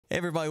Hey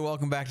everybody,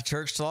 welcome back to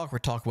Church Talk. We're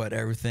talking about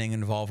everything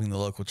involving the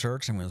local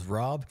church. I'm with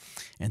Rob,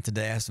 and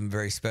today I have some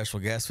very special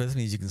guests with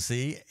me. As you can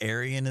see,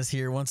 Aeryon is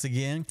here once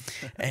again.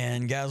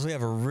 And guys, we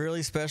have a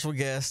really special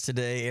guest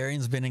today.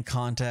 Aeryon's been in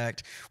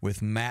contact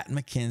with Matt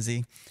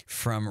McKenzie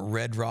from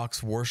Red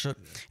Rocks Worship,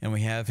 and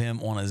we have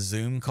him on a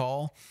Zoom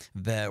call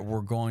that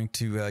we're going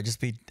to just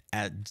be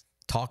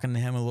talking to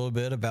him a little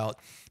bit about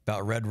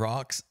Red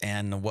Rocks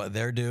and what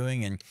they're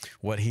doing and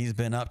what he's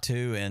been up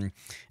to,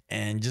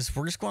 and just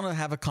we're just going to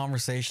have a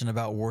conversation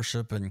about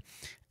worship. And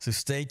so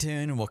stay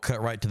tuned and we'll cut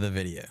right to the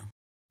video.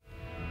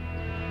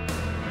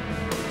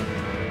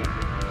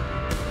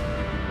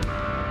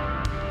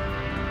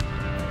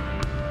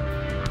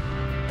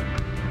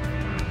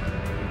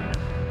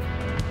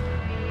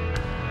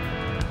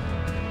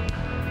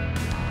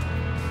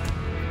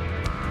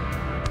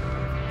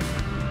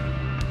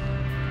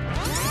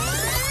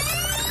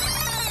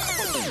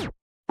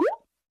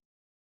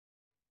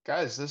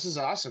 Guys, this is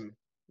awesome.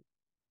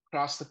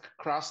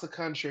 Across the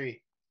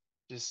country,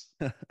 just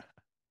a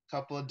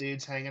couple of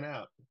dudes hanging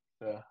out.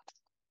 So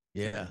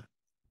Yeah.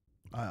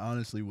 I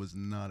honestly was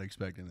not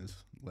expecting this.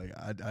 Like,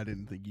 I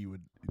didn't think you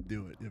would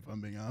do it, if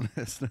I'm being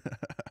honest.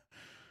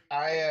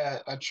 I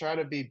try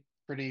to be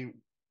pretty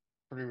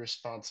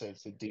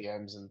responsive to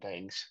DMs and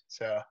things.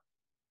 So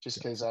just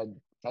because I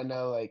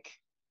know like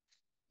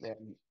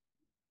man,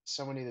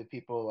 so many of the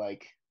people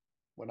like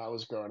when I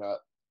was growing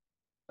up,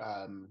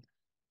 um,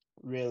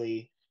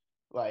 really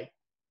like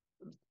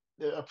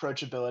the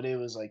approachability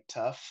was like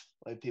tough.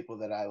 Like people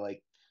that I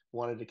like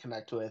wanted to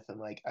connect with, and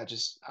like I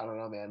don't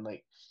know, man.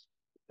 Like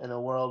in a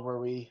world where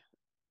we're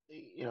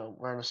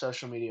in a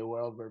social media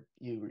world where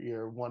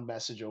you're one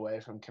message away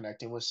from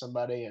connecting with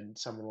somebody, and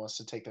someone wants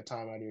to take the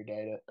time out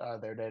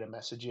of their day to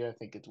message you. I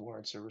think it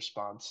warrants a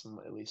response, and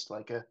at least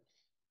like a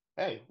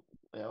hey,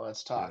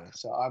 let's talk. Yeah.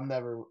 So I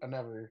never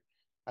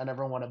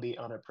want to be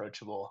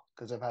unapproachable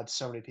because I've had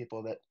so many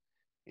people that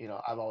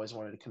I've always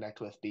wanted to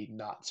connect with be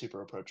not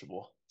super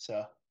approachable.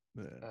 So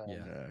Yeah. Yeah. um,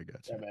 Yeah, I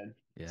got yeah, you. man.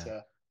 Yeah.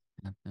 So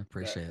I but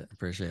appreciate it.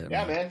 Appreciate it,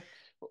 yeah, man. man.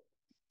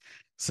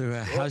 So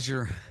Cool. how's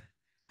your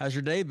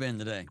day been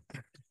today?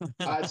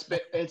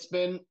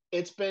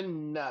 It's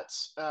been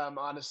nuts.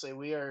 Honestly,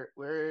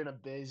 we're in a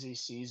busy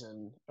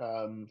season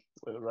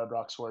with Red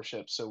Rocks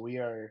Worship, so we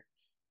are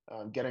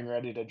getting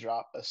ready to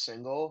drop a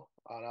single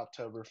on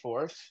October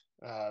 4th.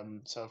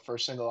 So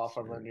first single off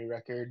of our Sure. new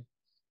record,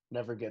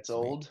 Never Gets Sweet.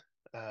 Old,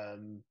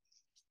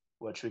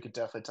 which we could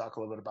definitely talk a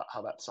little bit about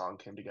how that song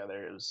came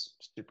together. It was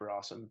super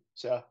awesome.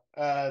 So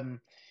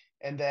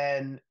and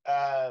then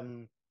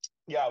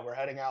yeah, we're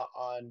heading out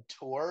on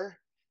tour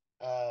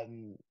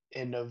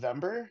in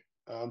November.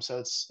 So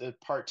it's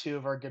part two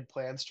of our Good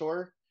Plans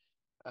tour.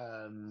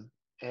 Um,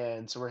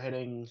 and so we're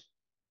hitting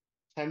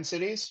 10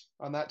 cities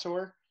on that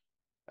tour.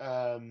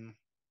 Um,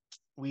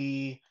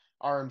 we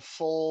are in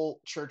full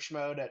church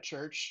mode at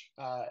church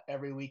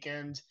every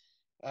weekend.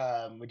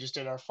 We just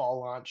did our fall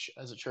launch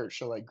as a church,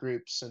 so like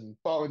groups and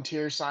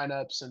volunteer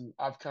signups, and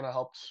I've kind of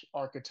helped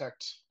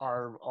architect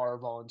our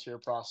volunteer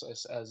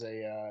process as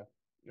a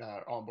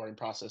onboarding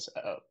process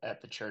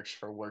at the church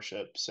for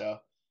worship. So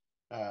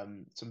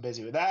I'm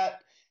busy with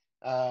that.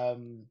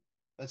 Um,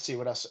 let's see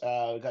what else.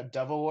 We got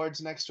Dove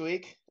Awards next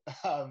week.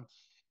 Um,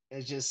 Oh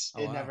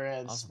it wow. never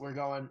ends. Awesome. We're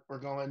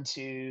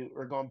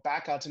going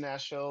back out to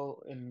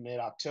Nashville in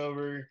mid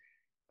October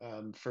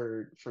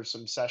for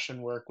some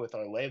session work with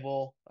our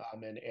label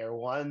and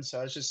Aeryon.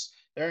 So it's just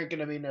there ain't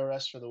gonna be no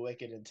rest for the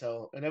wicked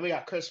until, and then we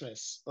got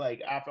Christmas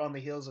like after on the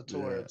heels of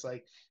tour. Yeah. It's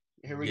like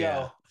here we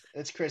Yeah. go.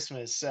 It's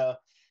Christmas. So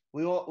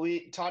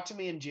we talk to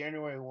me in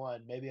January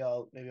 1. Maybe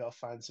I'll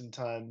find some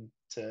time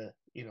to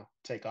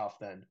take off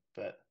then.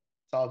 But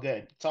it's all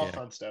good. It's all Yeah.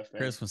 fun stuff,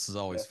 man. Christmas is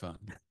So always fun.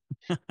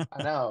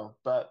 I know,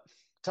 but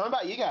tell me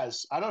about you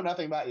guys. I know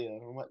nothing about you.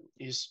 What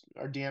you just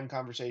our DM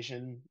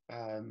conversation.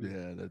 Yeah,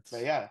 But that's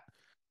yeah,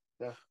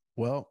 so,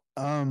 well,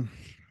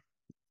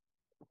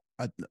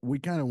 we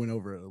kind of went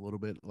over it a little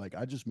bit. Like,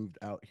 I just moved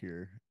out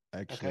here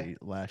okay, actually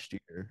last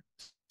year,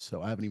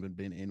 so I haven't even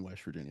been in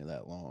West Virginia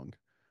that long.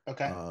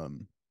 okay,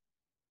 Um,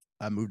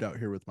 I moved out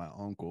here with my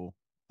uncle.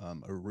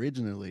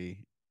 Originally,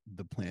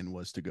 the plan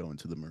was to go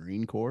into the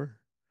Marine Corps.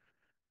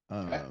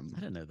 okay. I Um,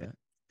 didn't know that.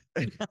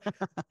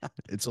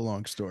 it's a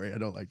long story. I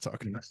don't like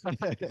talking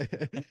about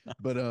it.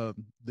 But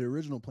the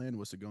original plan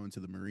was to go into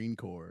the Marine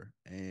Corps,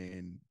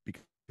 and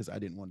because I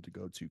didn't want to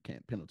go to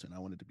Camp Pendleton, I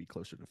wanted to be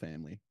closer to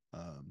family.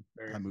 I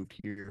Sure. moved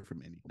here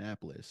from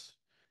Indianapolis,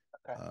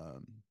 Okay.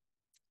 um,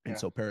 and Yeah.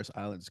 so Paris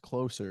Island's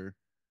closer,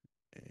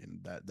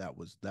 and that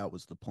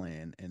was the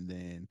plan. And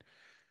then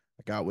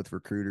I got with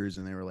recruiters,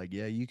 and they were like,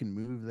 "Yeah, you can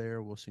move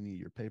there. We'll send you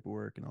your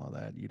paperwork and all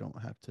that. You don't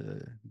have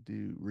to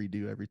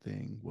redo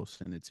everything. We'll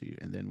send it to you."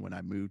 And then when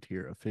I moved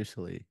here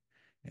officially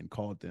and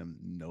called them,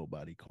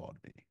 nobody called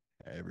me.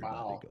 Everybody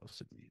Wow.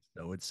 ghosted me.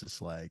 So it's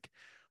just like,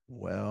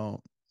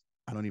 well,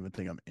 I don't even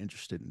think I'm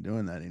interested in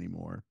doing that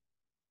anymore.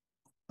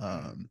 Mm.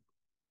 Um,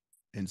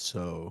 and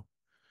so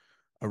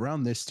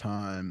around this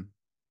time,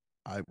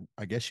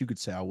 I guess you could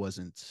say I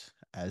wasn't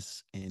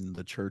as in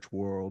the church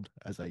world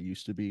as I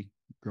used to be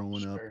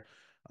growing up. Sure.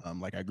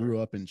 Like I grew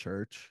up in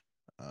church,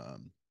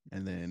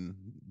 and then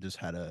just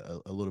had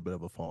a little bit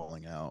of a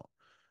falling out.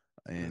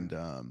 And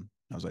I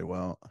was like,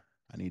 well,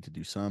 I need to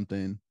do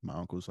something. My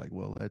uncle was like,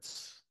 well,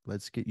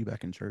 let's get you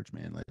back in church,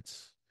 man.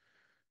 Let's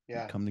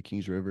Yeah. come to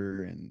Kings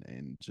River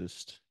and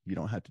just you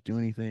don't have to do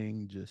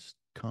anything. Just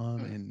come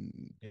Mm.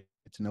 and get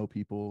to know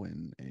people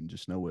and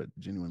just know what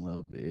genuine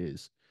love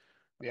is.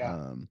 Yeah.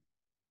 Um,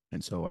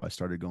 and so I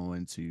started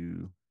going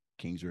to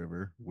Kings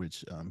River,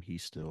 which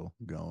he's still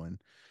going.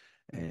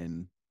 Mm.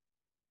 And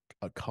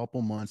a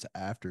couple months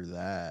after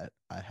that,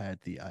 I had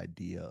the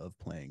idea of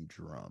playing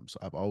drums.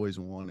 I've always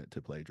wanted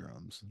to play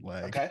drums.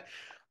 Like Okay.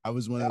 I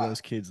was one of Yeah.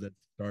 those kids that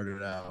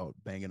started out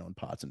banging on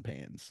pots and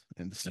pans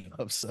and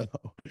stuff. So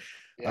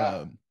Yeah.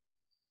 um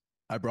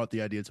I brought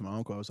the idea to my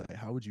uncle. I was like,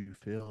 how would you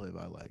feel if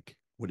I like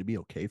would it be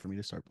okay for me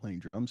to start playing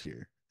drums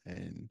here?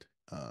 And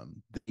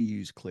they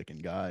use click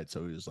and guide.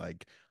 So he was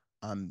like,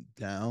 I'm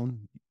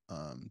down.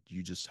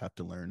 You just have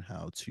to learn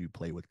how to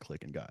play with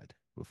click and guide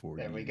before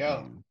There we you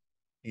go. do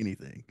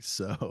anything.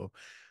 So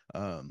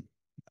um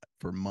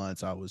for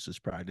months I was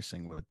just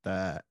practicing with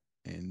that.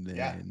 And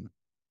Yeah. then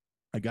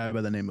a guy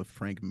by the name of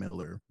Frank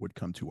Miller would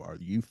come to our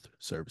youth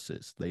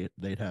services.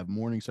 They'd have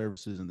morning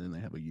services and then they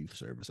have a youth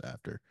service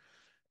after.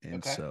 And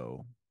Okay.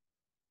 so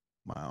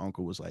my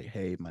uncle was like,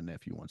 hey, my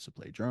nephew wants to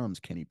play drums.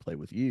 Can he play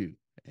with you?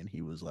 And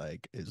he was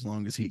like, as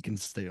long as he can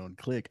stay on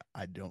click,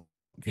 I don't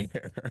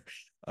care.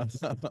 Um,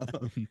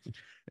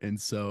 and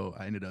so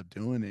I ended up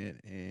doing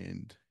it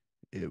and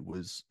it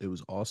was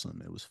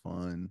awesome. It was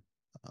fun.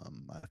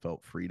 I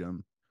felt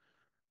freedom.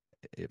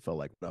 It felt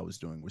like what I was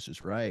doing was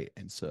just right.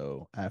 And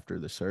so after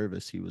the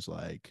service, he was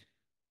like,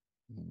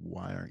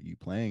 why aren't you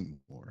playing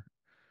more?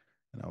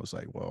 And I was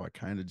like, well,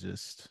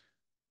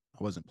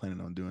 I wasn't planning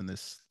on doing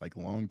this like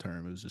long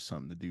term. It was just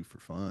something to do for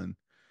fun.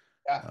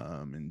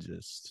 Yeah. And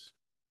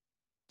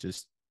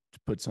just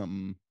put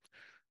something,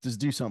 just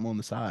do something on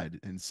the side.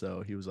 And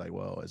so he was like,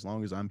 well, as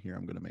long as I'm here,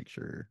 I'm going to make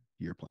sure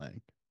you're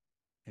playing.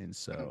 And Mm.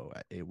 so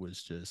it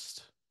was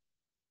just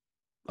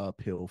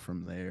uphill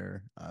from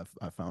there.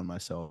 I found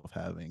myself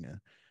having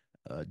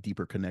a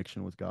deeper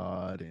connection with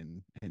God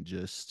and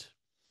just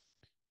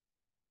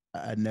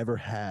I never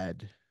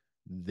had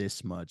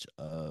this much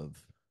of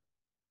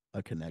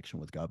a connection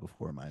with God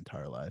before in my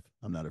entire life.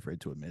 I'm not afraid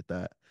to admit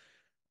that.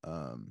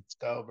 Um, Let's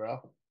go,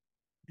 bro.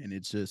 and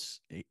it's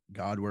just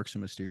God works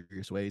in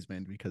mysterious ways,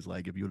 man. Because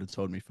like if you would have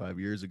told me 5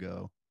 years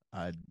ago,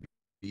 I'd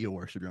be a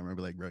worship drummer, I'd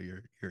be like, bro,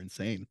 you're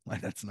insane.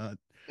 Like that's not.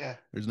 Yeah.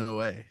 There's no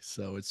way.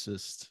 So it's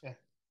just Yeah.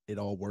 it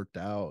all worked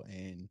out,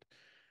 and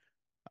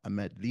I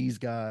met these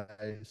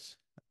guys,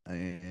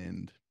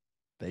 and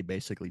they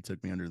basically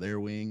took me under their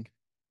wing,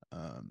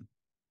 um,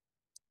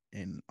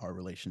 and our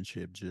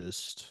relationship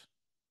just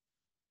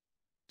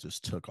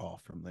took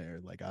off from there.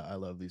 Like I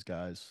love these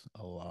guys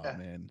a lot, Yeah.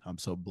 man. I'm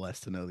so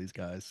blessed to know these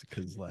guys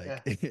because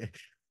like Yeah.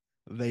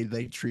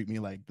 they treat me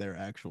like their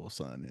actual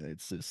son. And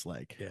it's just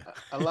like Yeah.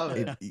 I love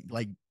it.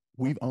 like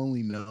we've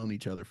only known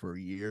each other for a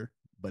year,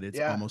 but it's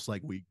Yeah. almost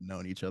like we've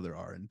known each other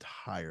our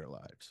entire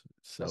lives.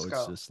 Let's So it's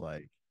go. just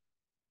like,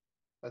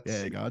 That's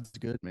yeah, God's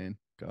good, man.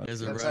 God's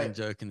There's a that's good. running like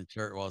joke in the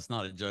church. Well, it's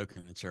not a joke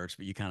in the church,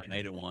 but you kind of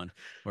made it one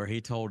where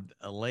he told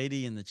a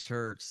lady in the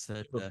church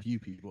that, A few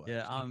people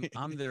 "Yeah, I'm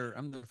actually. I'm their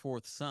I'm their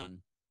fourth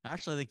son."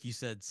 Actually, I think you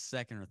said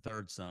second or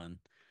third son.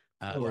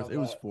 I Uh, Fourth. love It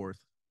was that. fourth.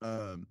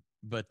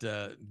 but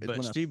It's but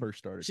when I she first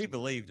started she singing.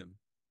 believed him,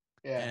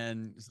 Yeah.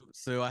 and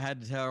so I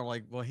had to tell her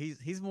like, well,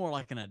 he's more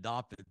like an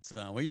adopted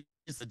son. We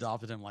just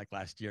adopted him like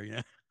last year, you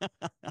know.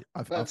 I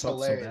That's felt so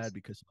hilarious. bad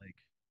because like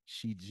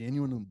she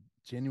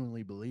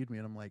genuinely believed me,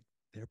 and I'm like,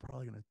 they're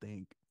probably gonna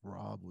think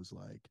Rob was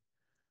like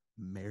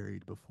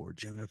married before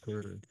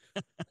Jennifer.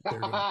 They're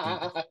gonna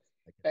think it's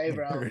Hey, like a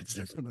bro. marriage.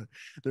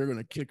 They're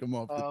gonna kick him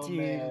off the Oh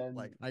team.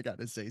 Like man, I got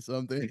to say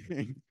something.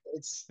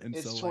 And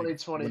it's so like when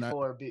I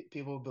 2024.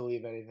 People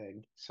believe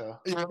anything. So,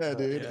 yeah,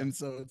 dude. Yeah. And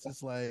so it's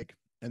just like,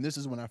 and this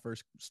is when I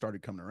first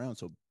started coming around.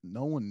 So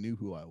no one knew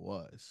who I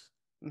was.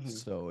 mhm.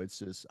 So it's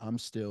just I'm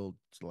still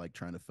like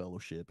trying to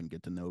fellowship and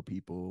get to know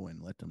people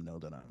and let them know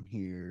that I'm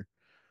here.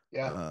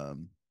 Yeah.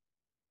 Um,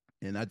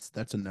 and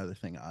that's another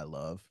thing I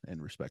love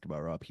and respect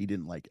about Rob. He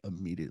didn't like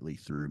immediately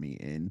threw me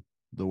in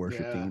the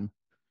worship Yeah. team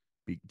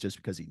just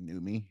because he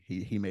knew me.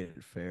 He made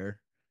it fair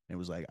and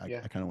was like,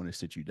 Yeah. I kind of want to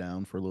sit you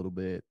down for a little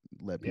bit,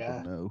 let people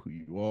Yeah. know who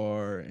you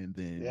are, and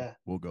then Yeah.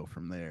 we'll go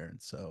from there.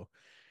 And so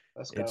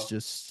Let's it's go.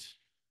 just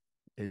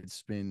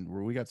it's been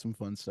where we got some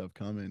fun stuff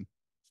coming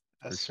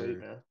for That's sweet, sure.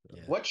 man. So,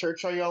 Yeah. What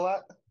church are y'all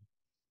at?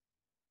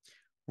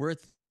 We're at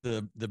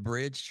the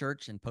Bridge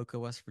Church in Poco,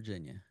 West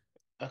Virginia.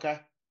 Okay.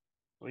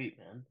 Sweet,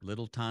 man.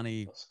 Little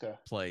tiny Let's go.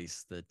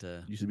 place that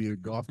used to be a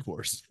golf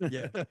course.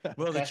 yeah.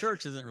 Well, the Okay.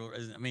 church isn't real.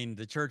 I mean,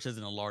 the church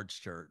isn't a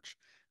large church.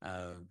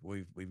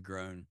 We've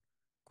grown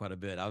quite a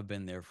bit. I've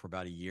been there for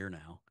about a year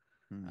now,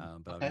 Hmm.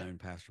 but I've Okay. known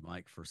Pastor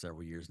Mike for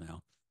several years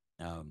now.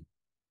 Um,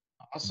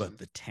 but Awesome.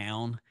 the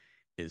town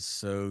is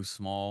so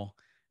small,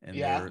 and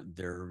Yeah.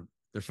 their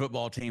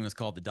football team is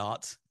called the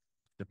Dots.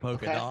 the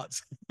polka Okay.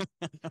 dots, which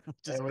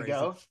is There we crazy.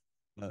 go.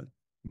 Uh,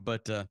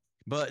 but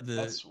but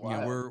That's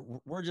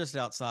wild. we're just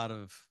outside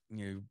of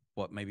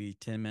what, maybe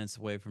 10 minutes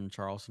away from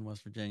Charleston,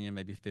 West Virginia,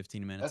 maybe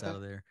 15 minutes out Okay.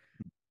 of there.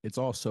 It's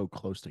all so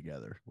close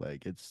together.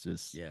 Like Yeah. it's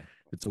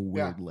a Yeah.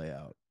 weird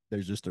layout.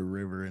 There's just a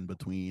river in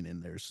between,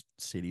 and there's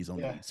cities on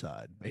Yeah. each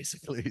side,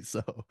 basically.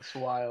 So It's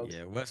wild.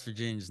 Yeah, West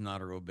Virginia's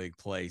not a real big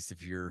place.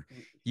 If you're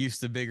used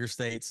to bigger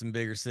states and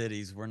bigger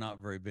cities, we're not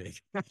very big.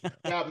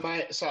 Yeah,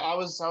 I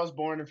was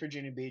born in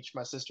Virginia Beach.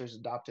 My sister's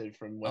adopted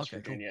from West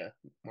Okay, cool. Virginia,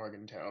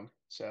 Morgantown.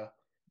 So,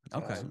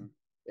 that's Okay, awesome. um,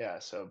 yeah,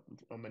 so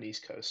I'm an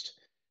East Coast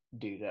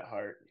dude at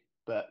heart.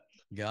 But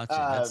gotcha.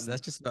 That's um,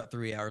 just about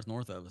 3 hours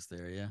north of us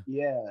there. Yeah.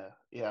 yeah,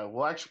 yeah.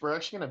 Well, actually, we're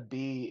actually gonna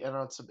be. I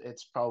know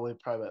it's probably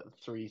about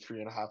three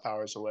and a half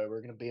hours away.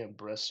 We're gonna be in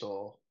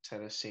Bristol,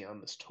 Tennessee on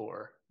this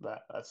tour.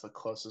 That's the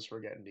closest we're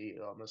getting to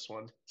you on this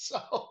one. So,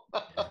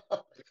 Yeah.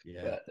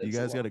 Yeah. yeah, You it's a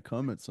guys got lot. to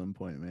come at some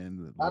point,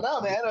 man. I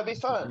know, man. It'll be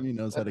West fun. Virginia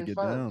knows how That'd to be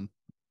get fun. down.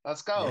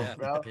 Let's go, Yeah.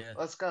 bro. Yeah.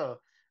 Let's go.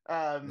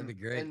 That'd be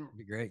great. And That'd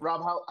be great.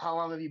 Rob, how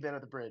long have you been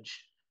at the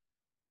bridge?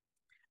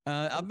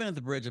 I've been at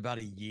the bridge about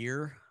a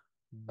year,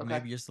 Okay.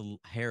 maybe just a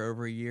hair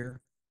over a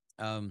year.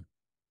 Um,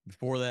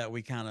 Before that,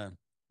 we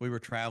were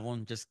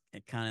traveling just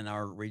kind of in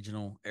our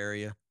regional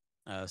area.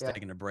 Was Yeah.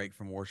 taking a break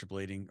from worship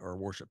leading or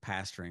worship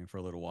pastoring for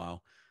a little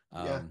while.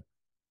 Yeah.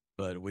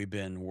 But we've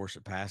been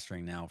worship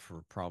pastoring now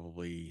for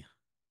probably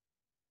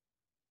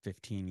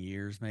 15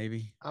 years,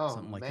 maybe Oh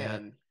something like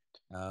that. man.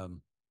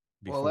 Um,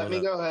 Well, Before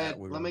that,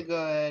 we Let me were.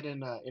 go ahead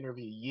and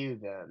interview you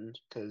then,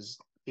 because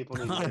people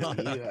need to hear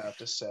what you have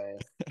to say.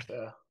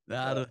 So,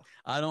 yeah.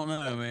 I don't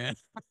know, man.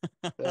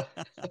 Yeah.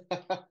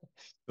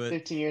 But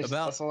 15 years,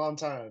 about that's a long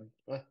time.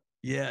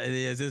 yeah, it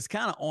is. It's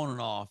kind of on and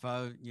off.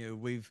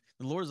 The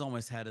Lord's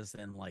almost had us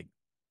in like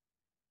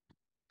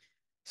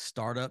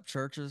startup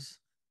churches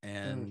Mm,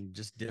 and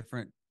just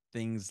different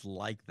things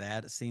like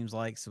that. It seems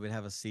like so we'd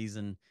have a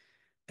season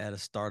at a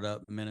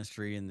startup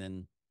ministry, and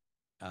then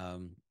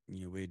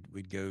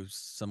we'd go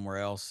somewhere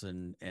else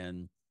and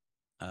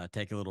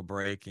take a little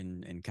break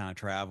and kind of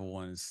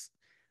travel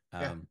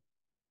yeah, um,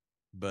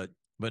 but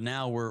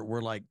now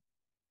we're like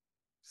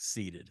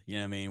seated. You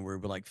know what I mean? We're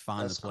like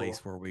find the that's place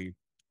cool.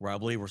 where I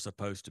believe we're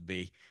supposed to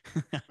be.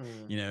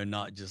 Mm,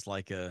 Not just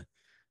like a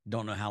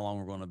don't know how long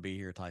we're going to be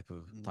here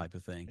Mm. type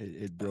of thing.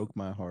 It Um, broke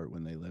my heart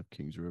when they left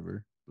Kings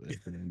River, but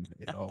then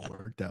it all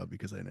worked out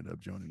because I ended up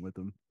joining with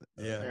them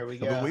yeah, there we a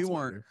couple but go. months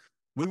later.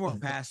 we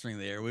weren't pastoring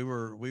there. We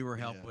were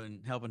Yeah,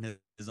 helping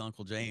his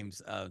uncle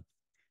James.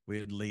 We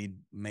would lead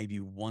maybe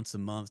once a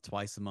month,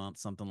 twice a month,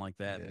 something like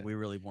that. But yeah. we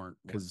really weren't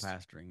Because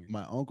pastoring.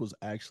 my uncle's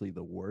actually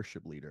the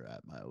worship leader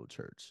at my old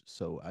church,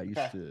 so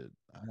Okay.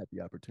 I had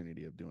the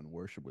opportunity of doing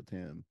worship with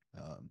him,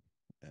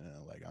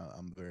 and like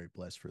I'm very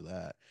blessed for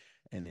that,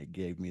 and it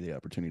gave me the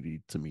opportunity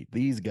to meet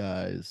these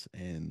guys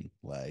and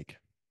like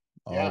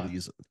all Yeah,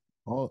 these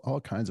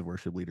all kinds of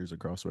worship leaders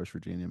across West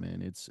Virginia.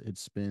 Man,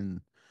 it's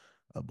been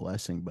a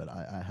blessing, but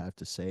I have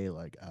to say,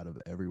 like, out of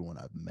everyone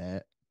I've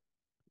met,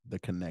 the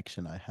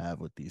connection I have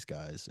with these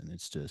guys, and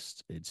it's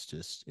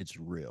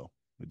real,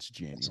 it's that's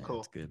Yeah, genuine. it's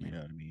cool. good, You man.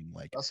 know what I mean?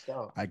 Like, Let's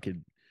go. I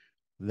could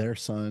their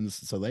sons,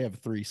 so they have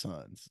three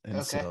sons, and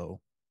Okay.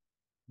 so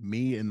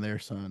me and their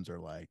sons are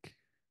like,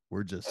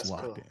 we're just That's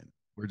locked cool. in.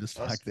 We're just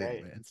That's locked in,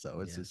 great. man.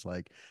 So it's Yeah, just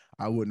like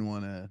I wouldn't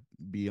want to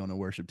be on a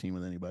worship team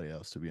with anybody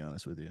else, to be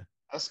honest with you.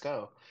 Let's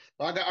go.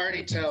 Well, I can already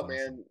that's tell,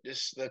 awesome. man,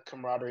 just the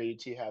camaraderie you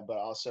two have, but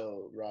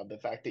also, Rob, the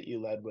fact that you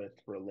led with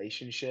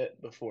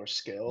relationship before Yeah,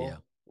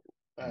 skill.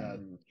 Mm.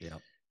 Um, yeah,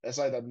 that's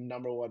like the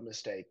number one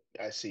mistake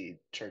I see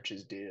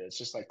churches do. It's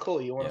just like,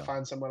 cool, you want to yeah.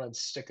 find someone and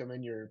stick them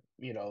in your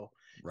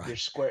Right.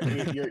 square,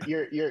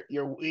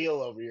 your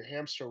wheel over your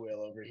hamster wheel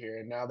over here,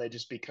 and now they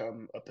just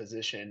become a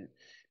position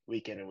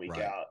week in and week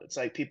Right. out. It's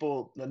like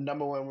people, the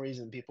number one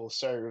reason people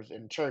serve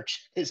in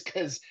church is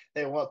because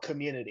they want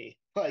community,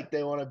 like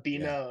they want to be Yeah.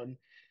 known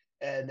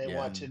and they Yeah.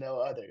 want to Mm. know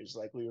others,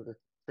 like we were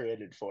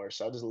created for.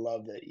 So I just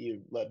love that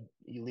you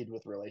lead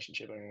with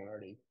relationship. I can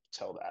already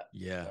tell that.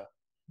 Yeah. So,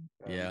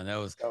 Yeah. And that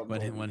was so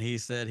when important. he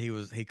said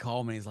he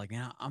called me. He's like,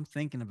 now I'm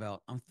thinking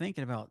about.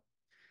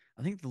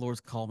 I think the Lord's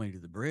called me to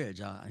the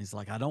bridge. He's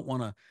like, I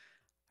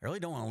really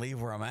don't want to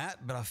leave where I'm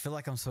at, but I feel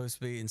like I'm supposed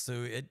to be. And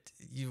so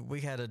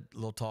we had a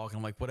little talk, and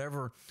I'm like,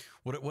 whatever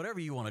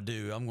you want to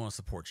do, I'm going to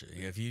support you.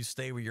 If you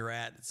stay where you're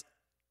at, it's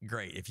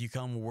great. If you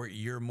come where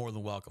you're more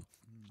than welcome.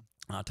 Mm.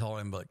 And I told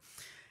him,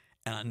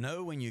 and I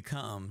know when you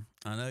come,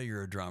 I know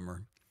you're a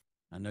drummer.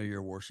 I know you're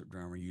a worship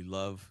drummer. You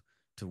love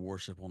to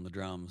worship on the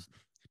drums,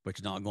 but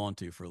you're not going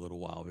to for a little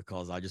while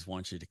because I just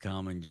want you to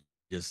come and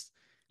just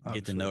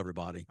get to know Obviously,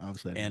 everybody.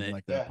 obviously, I And didn't it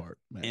like that Yeah. part,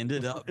 man.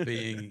 ended up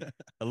being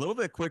a little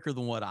bit quicker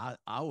than what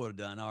I would have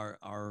done.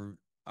 Our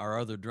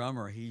other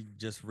drummer, he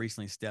just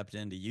recently stepped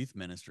into youth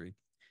ministry.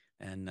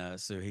 And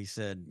so he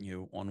said,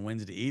 on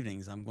Wednesday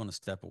evenings, I'm going to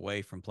step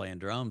away from playing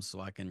drums so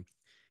I can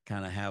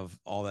kind of have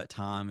all that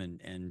time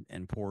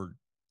and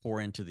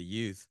pour into the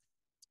youth.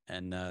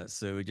 And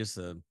so it just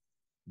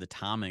the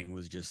timing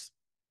was just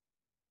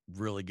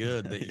really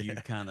good that you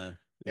Yeah, kind of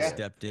Yeah. yeah.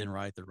 stepped in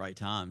right at the right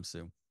time.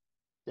 So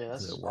Yeah,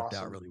 So that's it worked out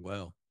awesome. really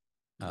well.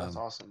 That's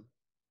Um, awesome.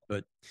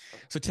 but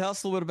so tell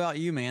us a little bit about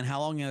you, man. How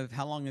long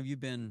have you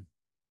been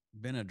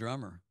a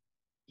drummer?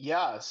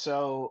 Yeah,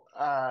 so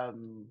I've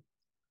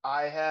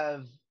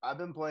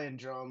been playing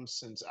drums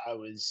since I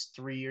was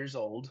 3 years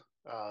old.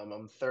 I'm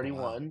Oh wow.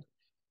 31.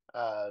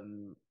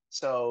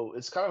 So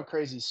it's kind of a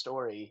crazy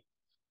story.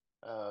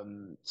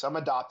 So I'm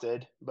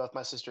adopted. Both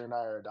my sister and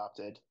I are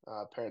adopted.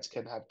 Parents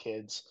couldn't have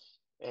kids,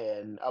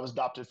 and I was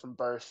adopted from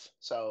birth.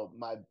 So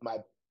my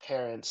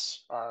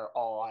parents are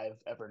all I've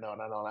ever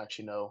known. I don't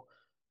actually know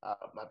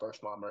my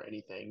birth mom or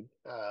anything.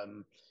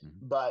 Mhm.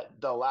 But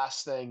the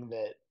last thing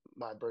that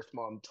my birth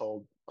mom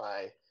told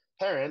my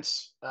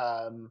parents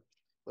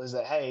was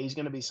that, hey, he's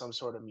going to be some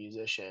sort of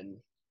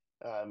musician,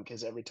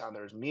 because every time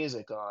there was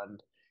music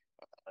on,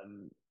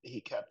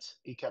 he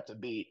kept a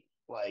beat.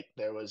 Like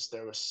there was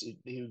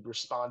he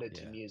responded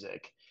to Yeah.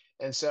 music,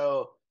 and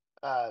so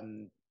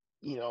um,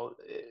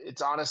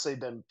 it's honestly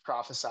been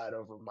prophesied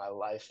over my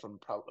life from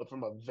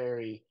a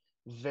very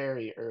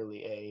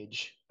early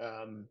age,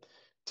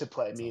 to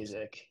play That's awesome.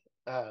 music.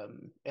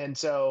 And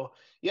so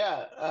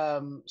yeah,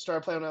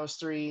 started playing when I was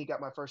 3.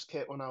 Got my first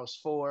kit when I was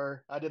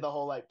 4. I did the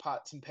whole like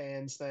pots and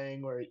pans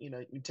thing where you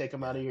take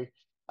them Yeah.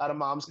 out of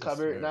mom's Yes,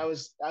 cupboard, and I sir.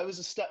 was I was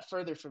a step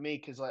further for me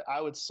because like I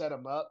would set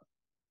them up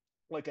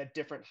like at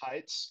different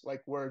heights,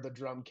 like where the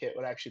drum kit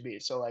would actually be.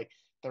 So like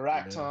the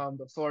rack Yeah. tom,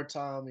 the floor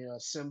tom,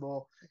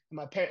 cymbal. And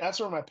that's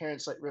where my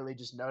parents like really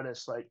just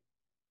noticed like,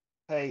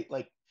 hey,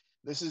 like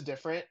this is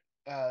different.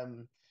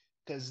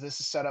 Because this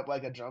is set up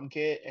like a drum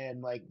kit,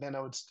 and like then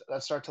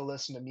I'd start to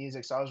listen to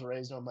music. So I was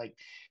raised on like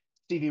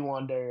Stevie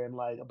Wonder and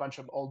like a bunch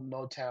of old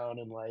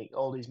Motown and like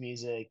oldies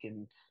music.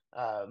 And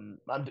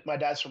my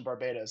dad's from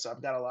Barbados, so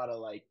I've got a lot of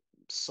like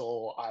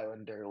soul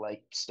islander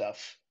like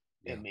stuff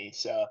Yeah. in me.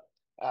 So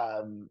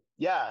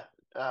yeah,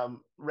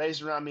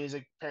 raised around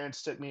music.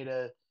 Parents took me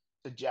to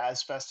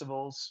jazz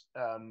festivals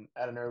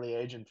at an early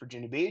age in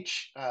Virginia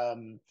Beach,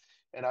 and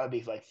I would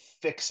be like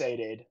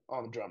fixated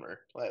on the drummer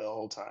like the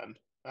whole time.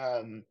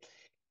 Um,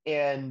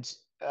 and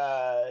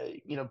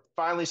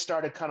finally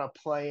started kind of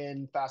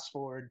playing. Fast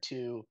forward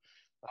to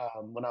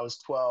when I was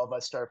 12, I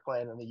started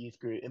playing in the youth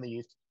group in the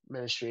youth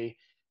ministry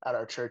at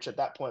our church. At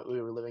that point,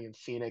 we were living in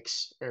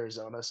Phoenix,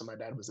 Arizona, so my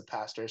dad was a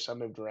pastor, so I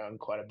moved around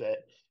quite a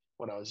bit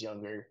when I was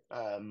younger.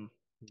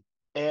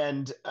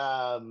 And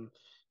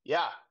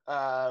yeah,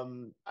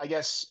 I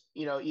guess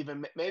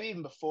even maybe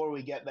even before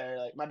we get there,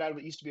 like my dad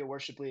used to be a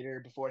worship leader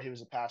before he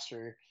was a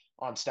pastor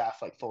on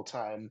staff like full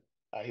time.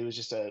 He was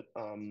just a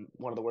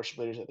one of the worship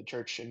leaders at the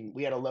church, and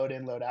we had a load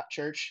in load out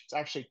church. It's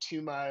actually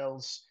 2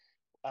 miles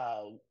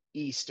uh,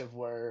 east of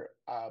where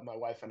my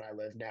wife and I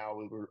live now.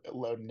 We were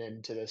loading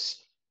into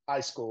this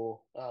high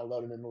school,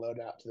 loading in and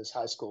loading out to this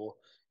high school,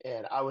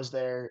 and I was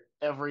there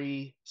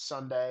every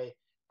Sunday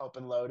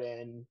helping load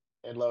in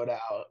and load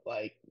out.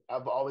 Like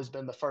I've always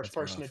been the first That's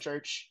person to rough.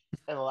 church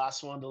and the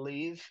last one to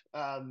leave.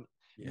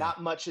 Yeah.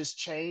 Not much has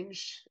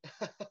changed.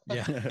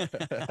 Yeah.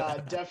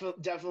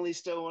 Definitely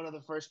still one of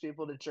the first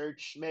people to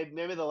church.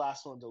 Maybe the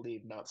last one to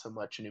leave, not so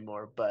much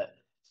anymore. But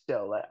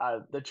still, like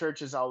the church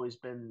has always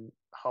been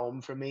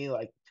home for me.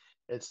 Like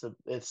it's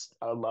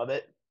I love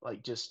it.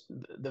 Like just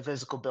the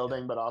physical Yeah.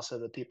 building, but also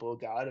the people of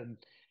God.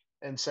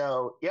 And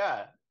so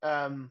yeah.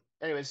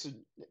 Anyways, so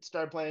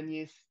started playing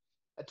youth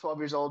at 12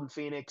 years old in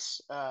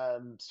Phoenix.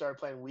 Started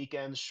playing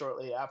weekends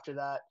shortly after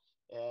that,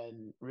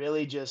 and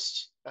really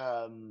just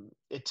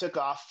it took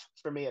off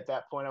for me at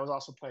that point. I was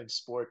also playing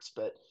sports,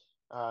 but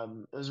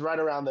it was right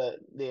around the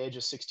age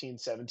of 16,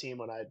 17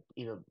 when I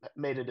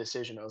made a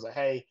decision. I was like,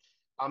 hey,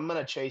 I'm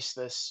gonna chase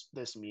this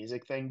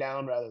music thing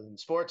down rather than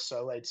sports. So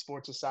I laid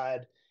sports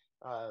aside,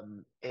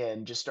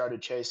 and just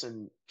started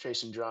chasing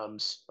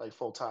drums like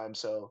full time.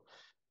 So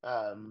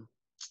um,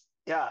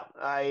 yeah,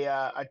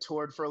 I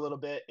toured for a little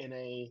bit in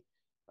a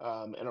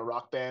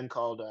rock band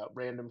called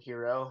Random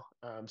Hero.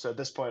 So at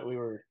this point, we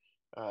were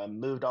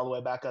moved all the way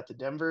back up to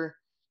Denver,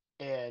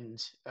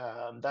 and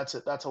that's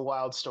a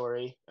wild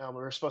story. We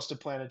were supposed to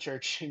plant a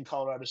church in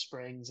Colorado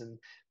Springs, and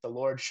the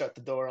Lord shut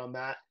the door on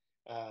that.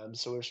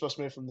 So we were supposed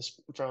to move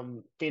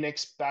from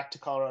Phoenix back to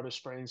Colorado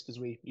Springs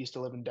because we used to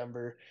live in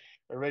Denver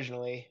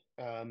originally,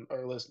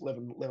 or live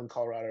in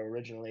Colorado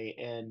originally,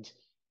 and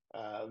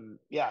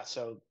yeah,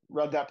 so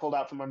rug got pulled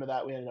out from under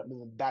that. We ended up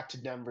moving back to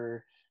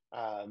Denver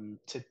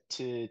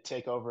to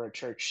take over a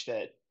church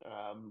that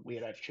we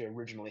had actually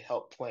originally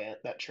helped plant.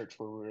 That church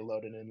where we were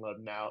loading in,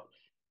 loading out,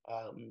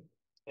 um,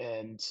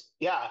 and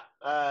yeah,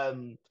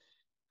 kind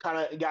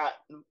of got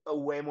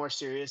way more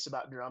serious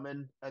about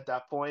drumming at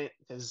that point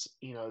because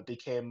it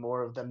became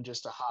more of them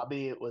just a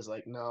hobby. It was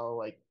like no,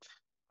 like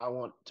I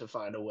want to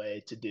find a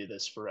way to do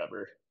this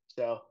forever.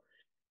 So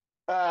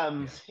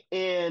um, Yeah.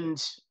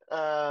 and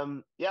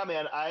yeah,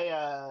 man,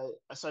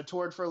 so I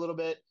toured for a little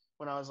bit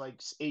when I was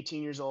like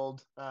 18 years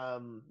old,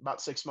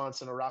 about 6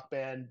 months in a rock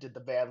band, did the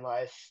van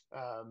life.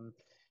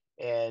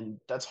 And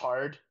that's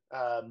hard.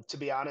 To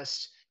be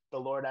honest, the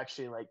Lord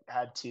actually like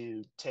had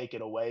to take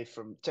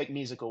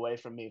music away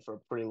from me for a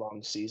pretty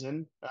long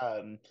season.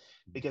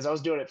 Because I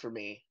was doing it for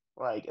me.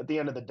 Like at the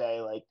end of the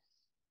day, like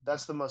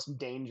that's the most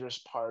dangerous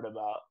part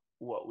about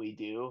what we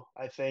do,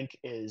 I think,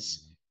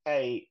 is Mhm.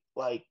 hey,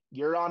 like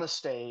you're on a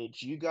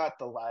stage, you got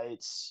the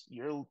lights,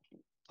 you're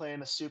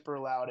playing a super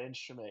loud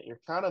instrument, you're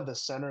kind of the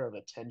center of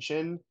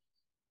attention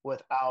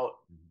without,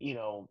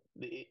 Mhm.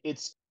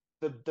 it's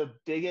the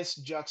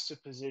biggest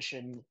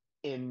juxtaposition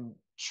in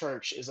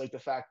church is like the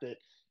fact that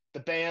the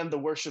band, the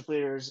worship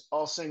leaders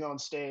all sing on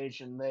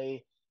stage and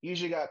they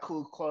usually got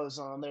cool clothes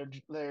on.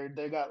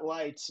 They got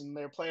lights and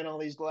they're playing all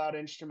these loud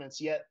instruments.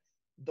 Yet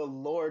the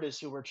Lord is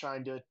who we're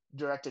trying to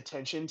direct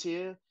attention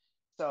to.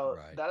 So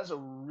Right. that is a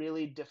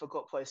really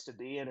difficult place to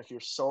be. And if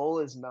your soul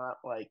is not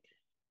like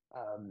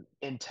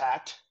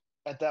intact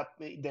at that,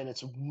 then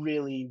it's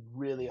really,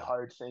 really Yeah.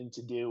 hard thing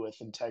to do with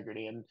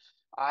integrity. And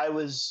I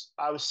was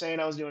saying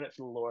I was doing it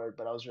for the Lord,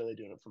 but I was really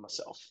doing it for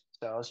myself.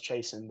 So I was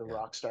chasing the Yeah.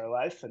 rock star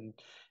life, and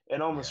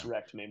it almost Yeah.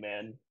 wrecked me,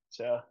 man.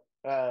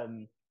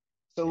 Um,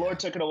 so the Lord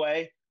Yeah. took it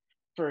away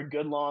for a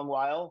good long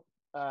while.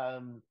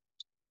 Um,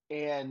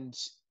 and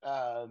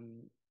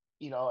um,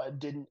 I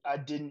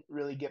didn't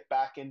really get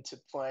back into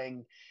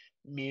playing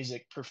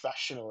music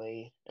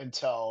professionally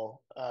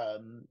until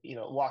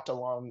walked a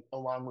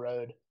long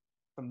road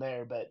from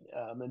there. But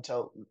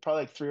until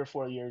probably like 3 or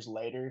 4 years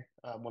later,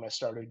 when I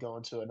started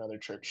going to another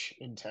church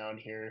in town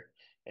here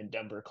in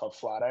Denver called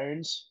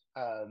Flatirons.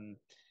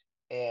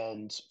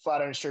 And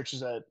Flatirons Church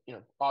is a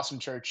awesome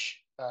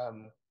church.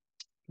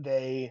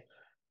 They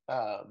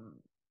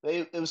um,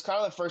 it was kind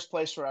of the first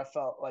place where I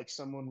felt like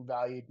someone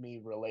valued me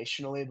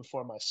relationally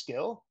before my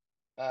skill.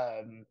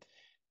 Um,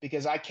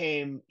 because I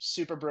came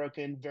super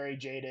broken, very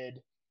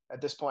jaded.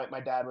 At this point, my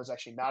dad was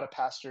actually not a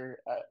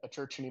pastor at a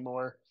church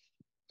anymore.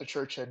 The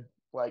church had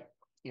like,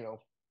 you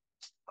know,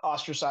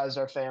 ostracized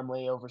our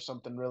family over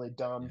something really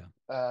dumb.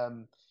 Yeah.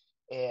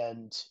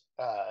 And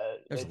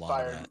There's a they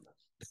lot of that.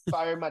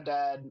 fired my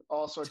dad,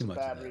 all sorts Too of much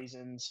of bad that.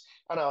 reasons.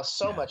 I know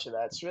so Yeah. much of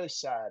that. It's really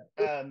sad.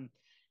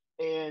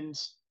 And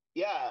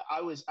yeah,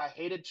 I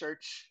hated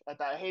church.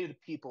 I hated the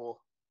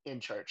people in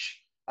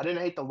church. I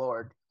didn't hate the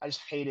Lord. I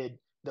just hated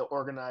the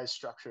organized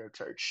structure of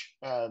church.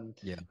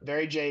 Yeah.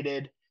 Very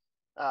jaded.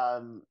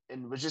 And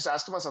was just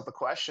asking myself the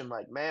question,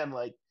 like, man,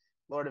 like,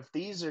 Lord, if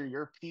these are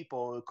your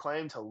people who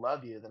claim to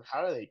love you, then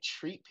how do they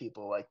treat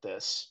people like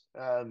this?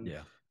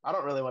 Yeah. I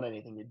don't really want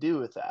anything to do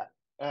with that.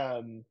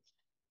 And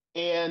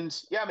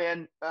yeah,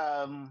 man,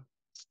 from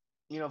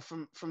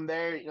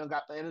there,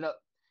 got ended up.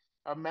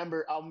 I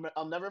remember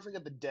I'll never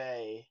forget the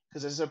day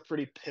because this is a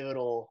pretty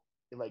pivotal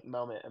like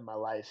moment in my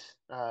life.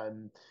 I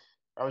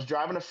was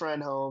driving a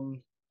friend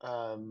home.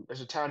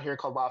 There's a town here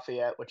called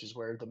Lafayette, which is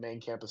where the main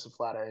campus of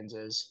Flatirons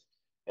is.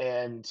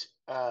 And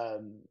I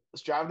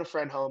was driving a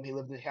friend home. He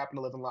happened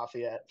to live in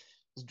Lafayette. I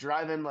was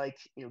driving like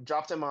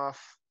dropped him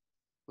off.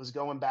 Was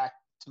going back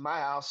to my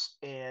house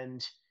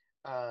and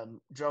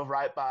drove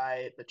right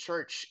by the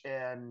church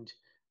and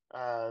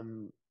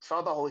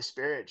felt the Holy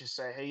Spirit just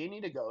say, "Hey, you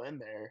need to go in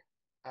there.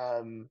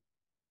 Um,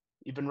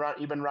 you've been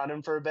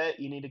running for a bit.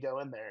 You need to go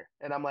in there."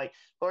 And I'm like,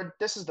 Lord,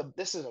 this is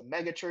a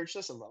mega church.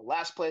 This is the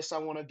last place I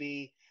want to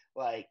be.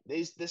 Like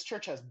this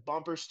church has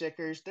bumper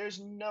stickers. There's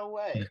no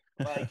way.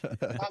 Like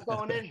I'm not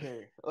going in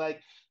here.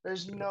 Like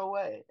there's no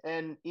way.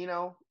 And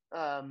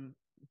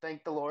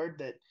thank the Lord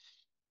that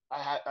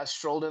I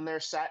strolled in there,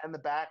 sat in the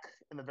back,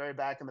 in the very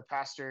back, and the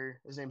pastor,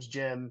 his name's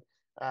Jim,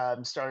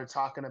 started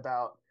talking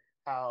about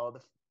how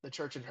the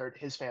church had hurt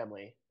his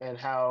family and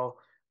how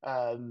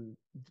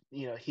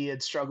he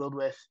had struggled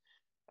with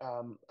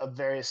a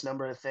various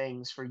number of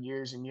things for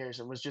years and years.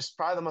 It was just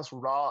probably the most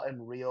raw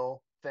and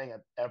real thing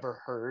I've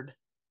ever heard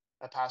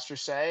a pastor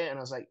say. And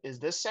I was like, is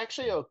this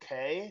actually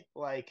okay?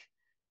 Like,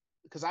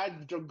 because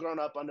I'd grown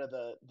up under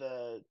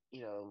the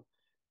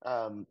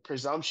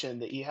presumption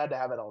that you had to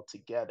have it all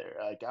together.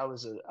 Like I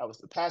was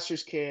the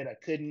pastor's kid. I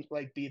couldn't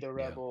like be the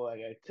Yeah. rebel.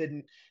 Like I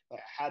couldn't. Like,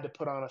 I had to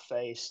put on a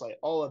face. Like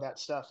all of that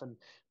stuff, and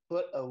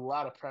put a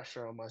lot of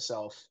pressure on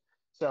myself.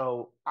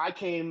 So I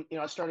came.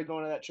 I started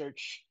going to that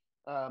church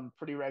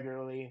pretty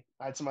regularly.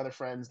 I had some other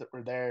friends that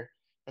were there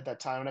at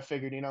that time, and I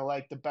figured,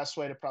 like the best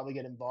way to probably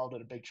get involved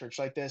at a big church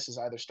like this is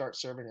either start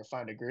serving or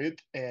find a group.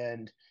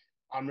 And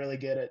I'm really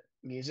good at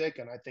music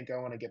and I think I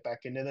want to get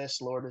back into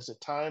this. Lord, is it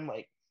time?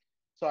 Like,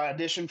 so I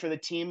auditioned for the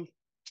team.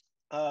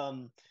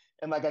 Um,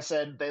 and like I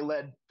said, they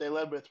led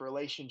with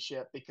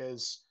relationship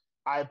because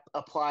I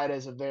applied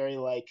as a very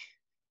like,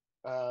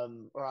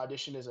 or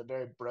auditioned as a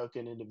very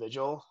broken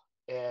individual.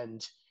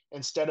 And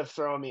instead of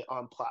throwing me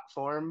on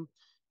platform,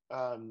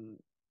 um,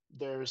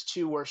 there's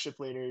two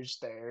worship leaders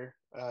there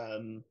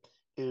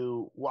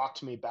who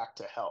walked me back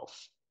to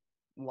health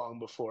long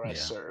before I Yeah.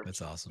 served.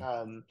 That's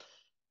awesome.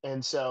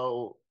 And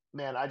so,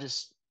 man, I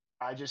just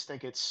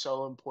think it's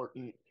so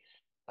important.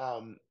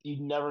 You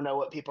never know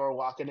what people are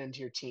walking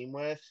into your team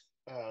with.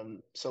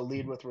 So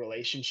lead with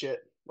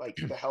relationship. Like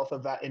the health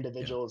of that Yeah.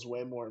 individual is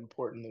way more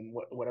important than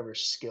whatever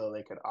skill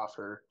they could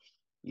offer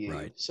you.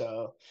 Right.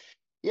 So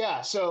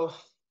yeah,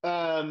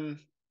 um,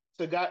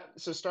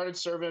 so started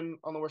serving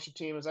on the worship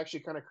team. It was actually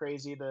kind of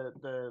crazy.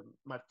 The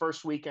my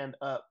first weekend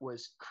up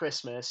was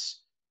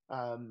Christmas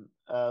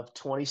of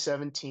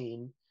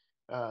 2017.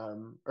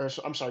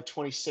 I'm sorry,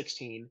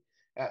 2016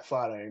 at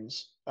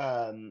Flatirons.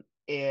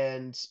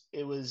 And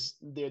it was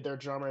their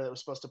drummer that was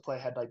supposed to play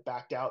had like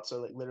backed out,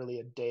 so like literally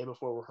a day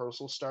before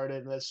rehearsal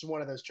started. And this is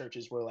one of those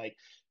churches where like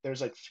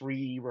there's like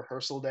 3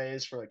 rehearsal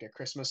days for like a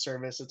Christmas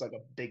service. It's like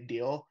a big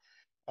deal.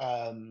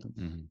 Um,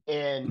 Mhm.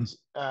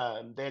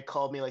 and they had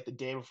called me like the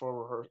day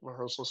before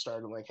rehearsal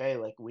started, like, hey,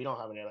 like we don't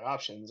have any other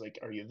options. Like,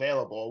 are you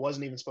available? I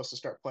wasn't even supposed to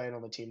start playing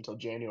on the team until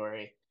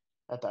January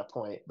at that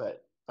point,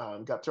 but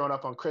got thrown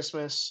up on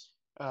Christmas.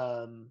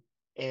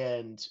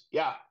 And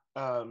yeah,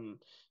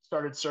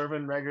 started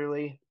serving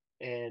regularly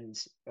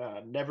and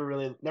never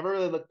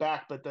really looked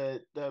back. But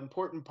the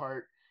important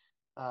part,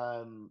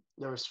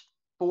 there was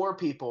 4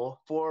 people,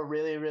 4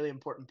 really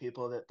important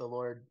people that the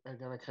Lord are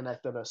going to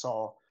connect with us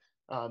all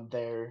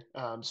there.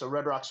 So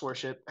Red Rocks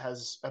Worship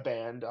has a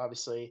band,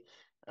 obviously.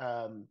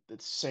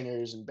 It's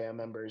singers and band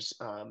members.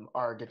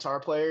 Our guitar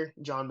player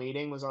John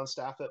Meading was on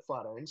staff at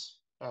Flatirons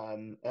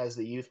as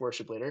the youth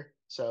worship leader.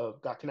 So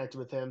got connected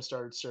with him,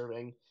 started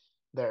serving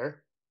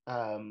there.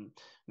 Um,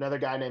 Another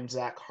guy named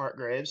Zach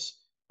Hartgraves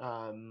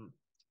um,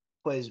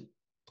 plays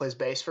plays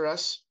bass for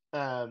us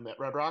at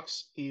Red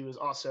Rocks. He was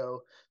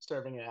also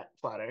serving at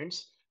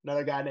Flatirons.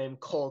 Another guy named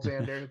Cole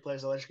Zander who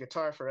plays electric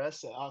guitar for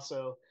us.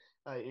 Also,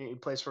 he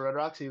plays for Red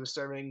Rocks. He was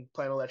serving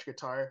playing electric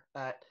guitar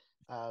at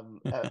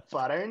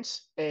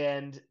Flatirons.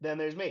 And then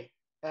there's me,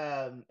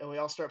 and we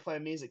all start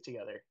playing music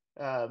together.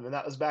 And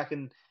that was back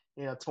in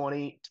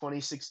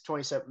 26,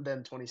 27,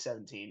 then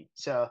 2017.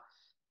 So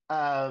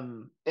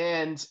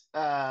and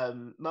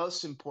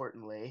most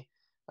importantly,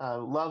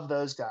 love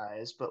those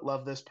guys, but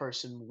love this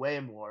person way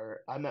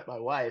more. I met my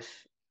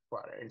wife,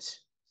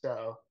 Florence.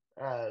 So,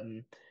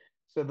 um,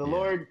 so the Yeah.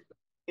 Lord,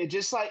 it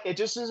just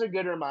is a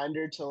good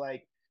reminder to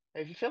like,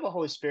 if you feel the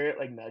Holy Spirit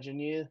like nudging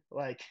you,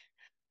 like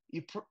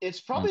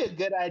it's Mm. probably a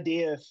good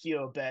idea if you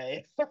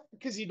obey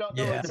because you don't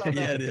know Yeah. what's on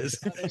the Yeah, it is.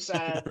 other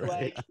side.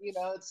 Right. Like,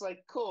 it's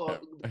like cool.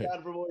 Right.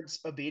 God rewards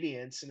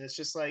obedience, and it's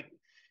just like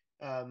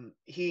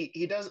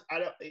he does. I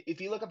don't.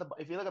 If you look at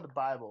the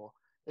Bible,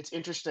 it's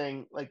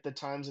interesting. Like the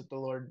times that the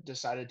Lord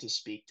decided to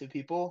speak to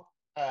people,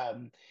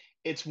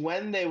 it's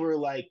when they were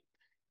like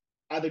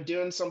either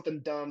doing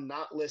something dumb,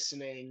 not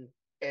listening,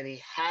 and he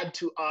had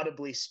to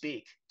audibly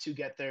speak to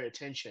get their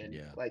attention.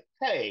 Yeah. Like,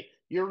 hey,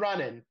 you're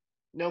running,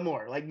 no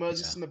more. Like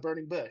Moses Yeah. in the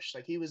burning bush.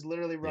 Like he was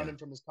literally Yeah. running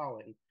from his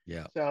calling.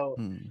 Yeah. So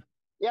Hmm.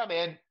 yeah,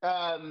 man.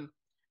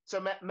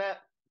 So met my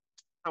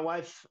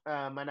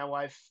now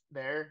wife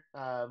there,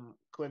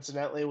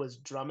 coincidentally was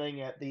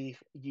drumming at the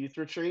youth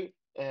retreat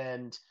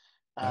and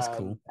That's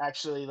cool.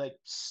 actually like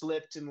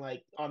slipped and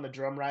like on the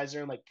drum riser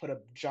and like put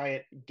a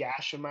giant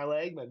gash in my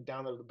leg, like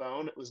down to the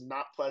bone. It was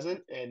not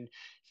pleasant. And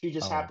she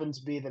just Oh, happened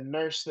to be the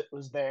nurse that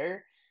was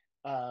there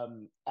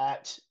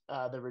at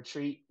the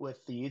retreat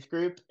with the youth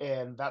group.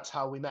 And that's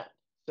how we met.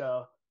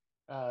 So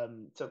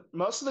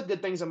most of the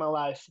good things in my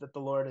life that the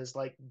Lord has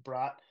like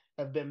brought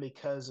have been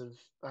because of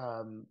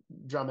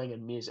drumming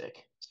and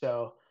music.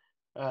 So,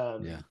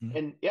 yeah.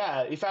 and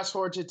yeah, you fast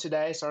forward to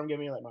today. So I'm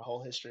giving you like my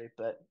whole history,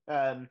 but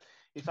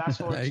you fast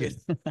forward Very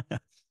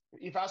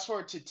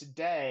to good.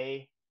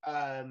 today.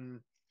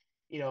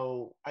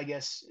 I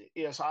guess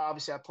so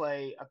obviously I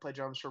play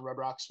drums for Red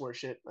Rocks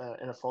Worship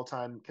in a full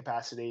time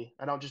capacity.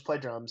 I don't just play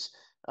drums.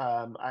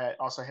 I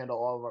also handle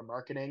all of our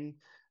marketing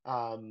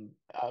on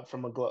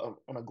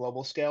a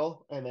global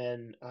scale, and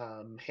then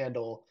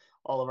handle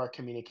all of our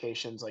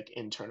communications like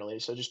internally.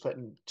 So just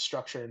putting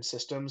structure and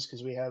systems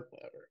because we have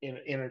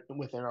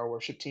within our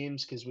worship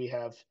teams because we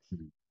have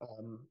Mhm.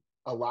 um,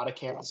 a lot of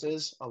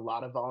campuses, a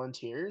lot of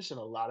volunteers, and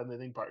a lot of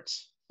moving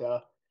parts.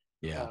 So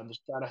Yeah.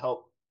 just trying to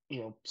help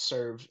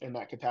serve in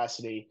that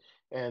capacity.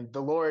 And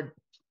the Lord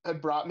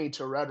had brought me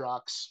to Red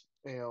Rocks,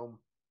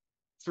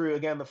 through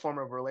again the form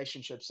of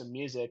relationships and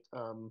music.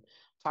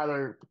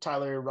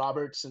 Tyler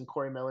Roberts and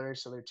Corey Miller,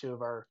 so they're 2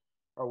 of our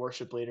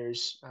worship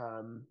leaders.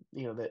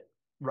 That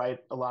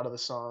write a lot of the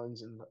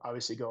songs and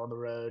obviously go on the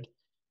road.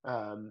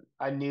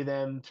 I knew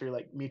them through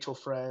like mutual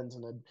friends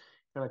and had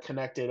kind of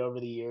connected over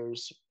the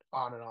years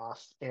on and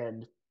off.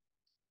 And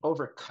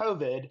over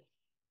COVID,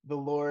 the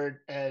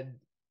Lord had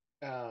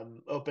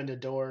opened a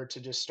door to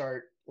just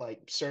start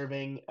like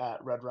serving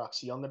at Red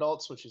Rocks Young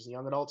Adults, which is the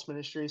young adults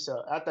ministry.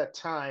 So at that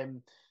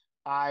time,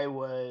 I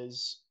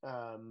was,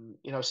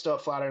 still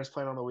at Flatirons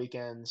playing on the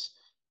weekends.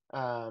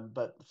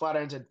 But the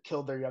Flatirons had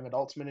killed their young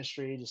adults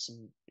ministry, just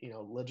some,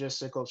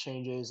 logistical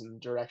changes and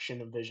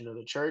direction and vision of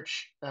the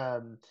church.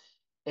 And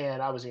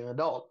I was a young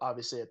adult,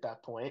 obviously, at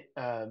that point,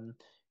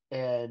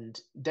 and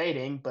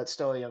dating, but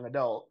still a young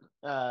adult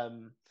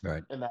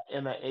Right. in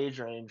that age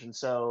range. And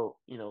so,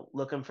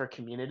 looking for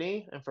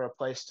community and for a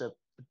place to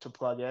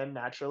plug in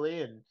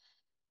naturally, and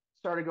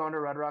started going to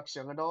Red Rocks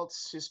Young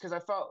Adults just because I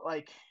felt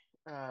like,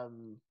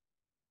 um,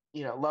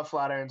 love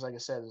Flatirons, like I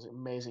said, is an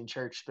amazing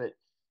church, but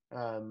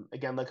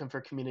again, looking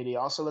for community,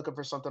 also looking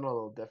for something a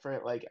little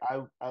different. Like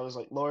I was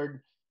like,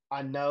 Lord,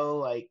 I know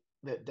like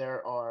that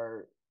there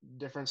are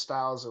different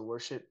styles of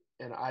worship,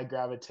 and I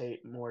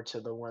gravitate more to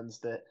the ones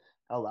that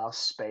allow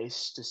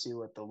space to see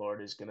what the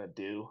Lord is gonna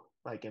do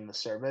like in the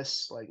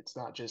service. Like it's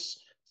not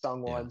just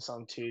song Yeah. one,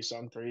 song two,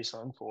 song three,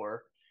 song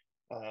four.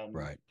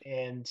 Right.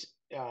 And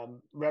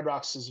Red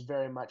Rocks is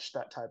very much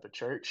that type of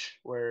church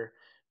where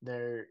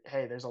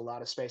hey, there's a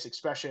lot of space,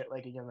 especially at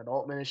like a young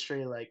adult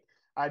ministry. Like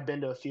I'd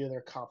been to a few of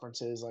their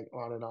conferences, like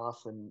on and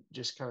off, and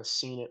just kind of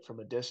seen it from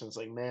a distance.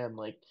 Like, man,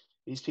 like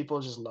these people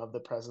just love the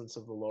presence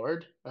of the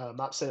Lord.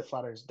 Not to say that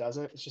Flat Earth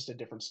doesn't; it's just a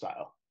different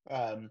style.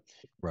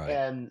 Right.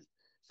 And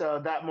so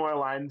that more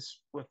aligns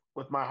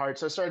with my heart.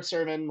 So I started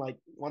serving like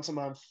once a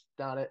month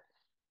down at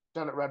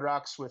Red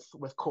Rocks with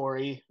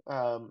Corey,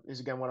 who's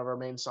again one of our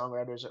main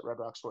songwriters at Red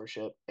Rocks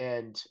Worship.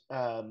 And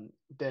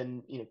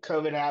then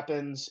COVID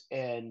happens,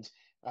 and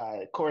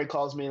Corey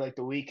calls me like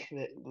the week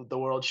that the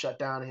world shut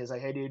down. And he's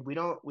like, "Hey, dude,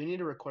 we need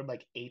to record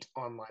like 8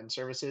 online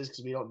services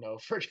because we don't know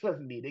if we're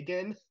gonna meet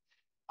again."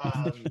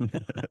 Um,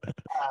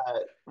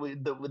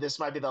 this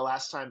might be the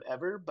last time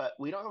ever, but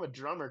we don't have a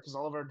drummer because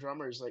all of our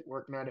drummers like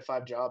work 9 to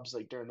 5 jobs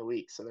like during the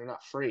week, so they're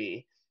not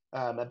free.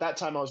 At that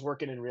time, I was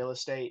working in real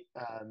estate,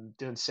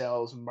 doing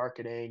sales and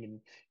marketing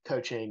and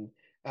coaching.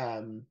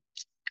 Um,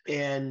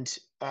 and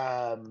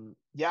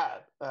yeah,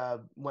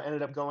 what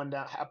ended up going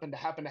down happened to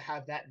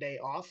have that day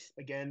off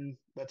again.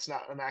 That's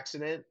not an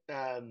accident.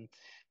 And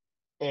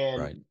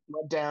Right.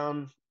 went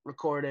down,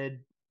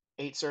 recorded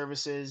 8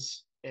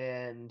 services,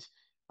 and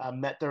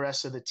met the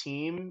rest of the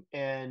team.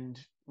 And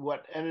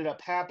what ended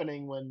up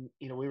happening when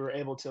we were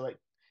able to like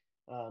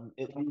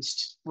at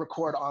least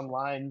record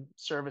online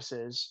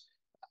services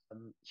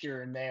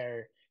here and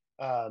there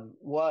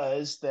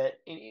was that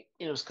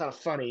it was kind of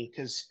funny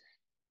because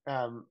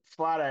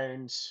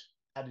Flatirons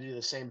had to do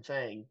the same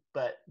thing,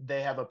 but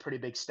they have a pretty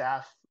big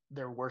staff.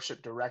 Their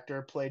worship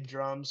director played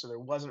drums, so there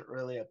wasn't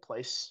really a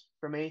place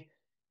for me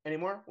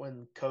anymore.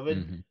 When COVID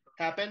Mm-hmm.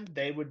 happened,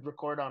 they would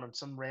record on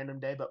some random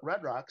day, but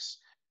Red Rocks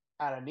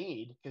had a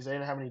need because they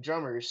didn't have any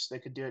drummers. They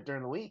could do it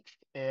during the week,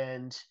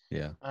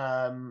 Yeah.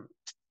 um,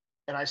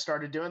 and I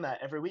started doing that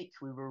every week.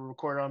 We would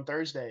record on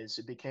Thursdays.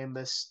 It became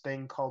this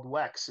thing called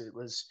Wex. It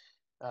was,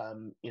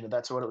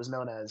 that's what it was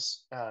known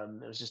as.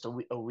 It was just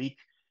a week,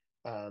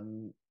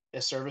 um,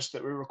 a service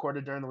that we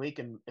recorded during the week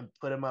and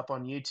put them up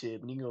on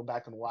YouTube. And you can go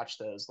back and watch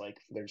those. Like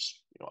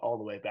there's all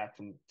the way back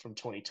from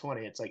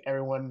 2020. It's like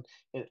everyone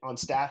on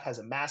staff has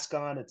a mask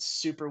on. It's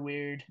super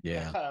weird.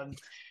 Yeah. Um,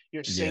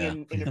 you're Yeah.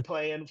 singing and you're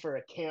playing for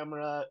a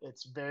camera.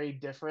 It's very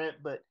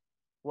different, but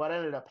what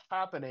ended up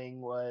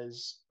happening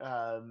was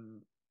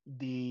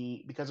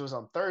because it was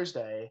on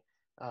Thursday,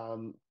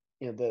 um,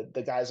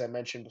 the guys I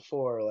mentioned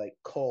before, like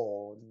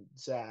Cole and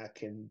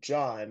Zach and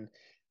John,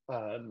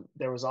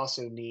 there was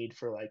also need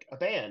for like a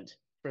band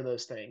for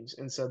those things,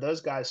 and so those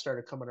guys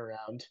started coming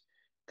around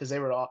because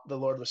the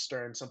Lord was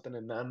stirring something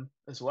in them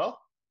as well.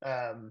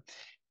 Um,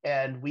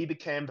 and we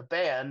became the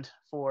band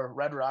for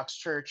Red Rocks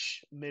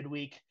Church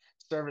midweek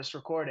service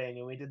recording,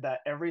 and we did that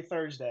every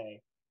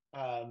Thursday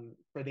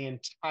for the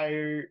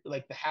entire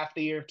like the half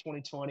the year of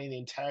 2020, the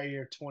entire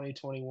year of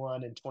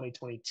 2021 and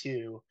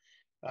 2022.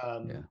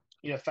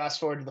 Yeah. Fast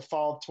forward to the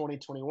fall of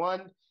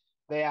 2021,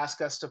 they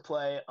asked us to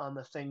play on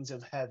the Things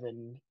of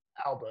Heaven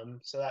album.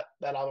 So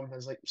that album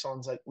has like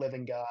songs like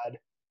Living God,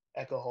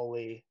 Echo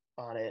Holy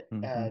on it.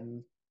 Mm-hmm.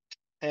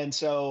 And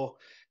so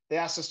they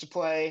asked us to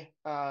play.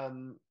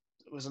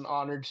 It was an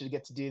honor to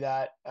get to do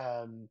that.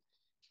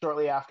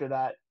 Shortly after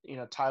that,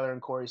 Tyler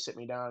and Corey sit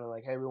me down and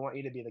like, hey, we want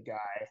you to be the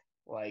guy.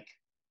 Like,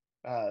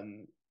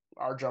 um,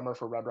 our drummer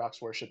for Red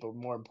Rocks Worship, but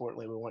more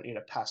importantly, we want you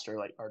to pastor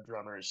like our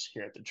drummers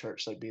here at the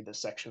church, like be the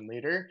section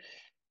leader.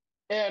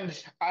 And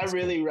I That's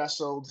cool. really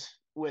wrestled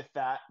with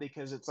that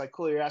because it's like,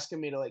 cool, you're asking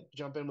me to like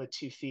jump in with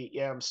 2 feet.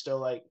 Yeah, I'm still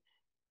like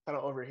kind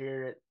of over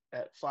here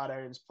at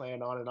Flatirons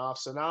playing on and off.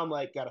 So now I'm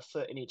like got a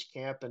foot in each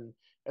camp, and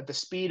at the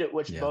speed at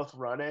which Yeah. both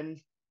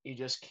running, you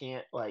just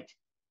can't like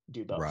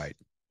do both. Right.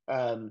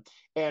 Um,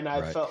 and I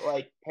Right. felt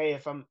like, hey,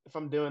 if I'm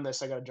doing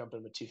this, I got to jump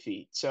in with 2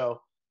 feet.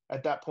 So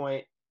at that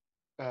point,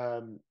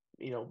 um,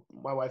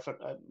 my wife,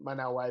 my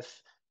now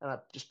wife, and I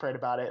just prayed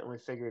about it, and we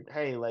figured,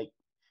 hey, like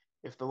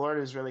if the Lord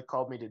has really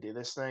called me to do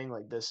this thing,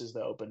 like this is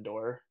the open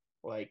door.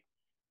 Like,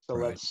 so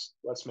Right.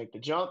 let's make the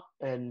jump.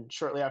 And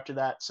shortly after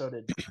that, so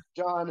did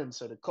John, and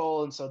so did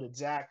Cole, and so did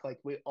Zach. Like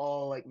we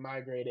all like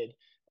migrated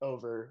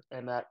over,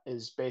 and that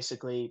is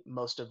basically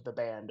most of the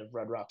band of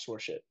Red Rocks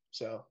Worship.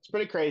 So it's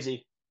pretty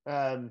crazy.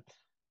 Um,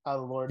 how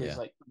the Lord is Yeah.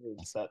 like moved.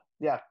 Awesome. But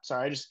yeah,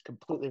 sorry, I just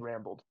completely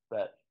rambled.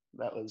 But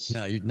that was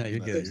No, you're That's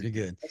good. that's You're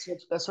good.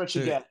 good. what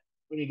you So get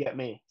when you get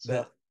me. So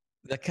that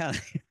that kind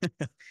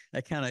of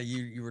that kind of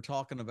you were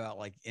talking about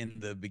like in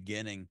the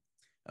beginning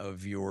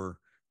of your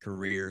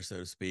career, so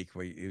to speak,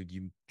 where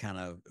you kind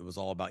of it was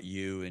all about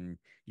you and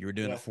you were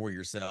doing it yeah, for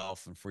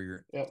yourself and for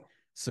your yeah,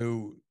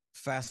 so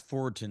fast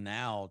forward to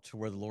now to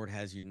where the Lord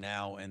has you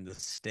now and the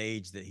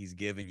stage that he's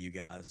given you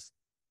guys.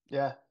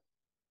 yeah,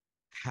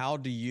 How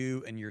do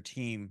you and your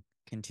team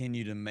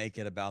continue to make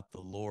it about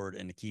the Lord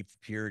and to keep the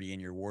purity in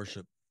your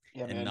worship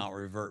yeah, and man. not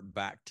revert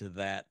back to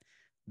that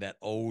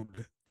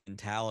old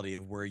mentality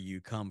of where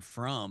you come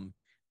from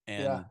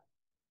Yeah, and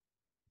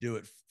do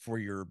it for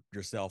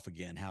yourself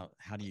again? How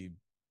do you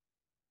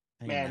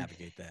man.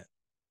 navigate that?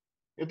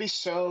 It'd be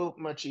so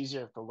much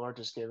easier if the Lord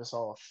just gave us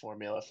all a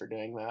formula for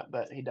doing that,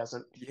 but He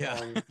doesn't,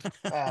 Yeah.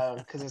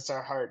 because it's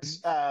our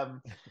hearts.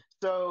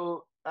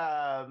 So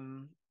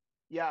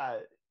yeah,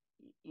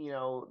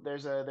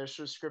 there's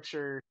a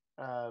scripture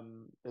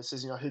that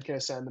says, who can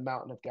ascend the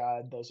mountain of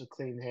God? Those with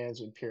clean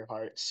hands and pure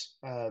hearts.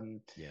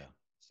 Yeah.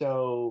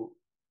 So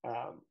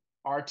um,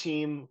 our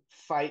team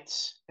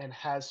fights and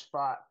has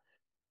fought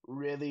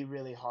really,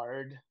 really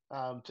hard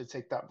to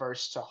take that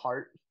verse to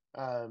heart.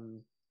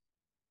 Um,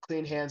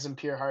 Clean Yeah. hands and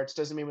pure hearts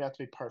doesn't mean we have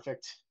to be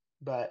perfect,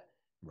 but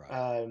Right.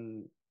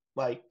 um,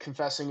 like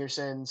confessing your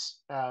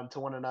sins to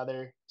one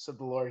another so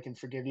the Lord can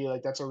forgive you,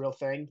 like that's a real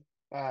thing.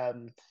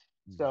 Um,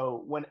 Mm.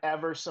 so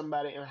whenever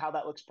somebody, and how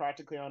that looks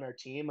practically on our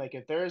team, like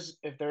if there's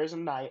a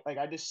night, like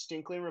I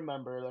distinctly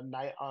remember the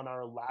night on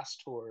our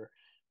last tour,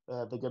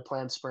 the Good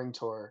Plan Spring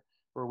Tour,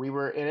 where we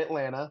were in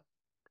Atlanta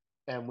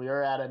and we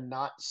were at a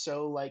not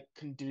so like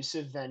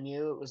conducive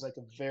venue. It was like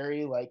a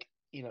very like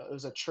it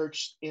was a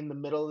church in the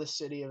middle of the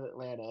city of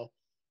Atlanta.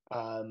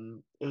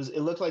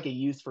 It looked like a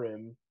youth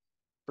room,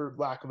 for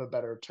lack of a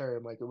better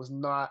term. Like it was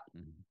not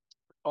Mm.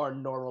 our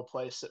normal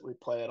place that we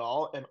play at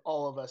all, and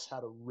all of us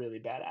had a really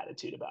bad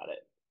attitude about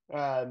it.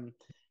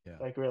 Yeah.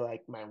 Like we are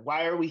like, man,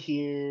 why are we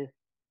here?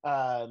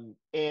 And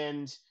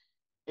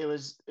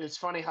it's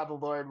funny how the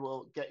Lord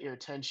will get your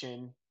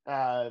attention.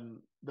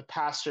 The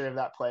pastor of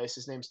that place,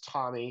 his name's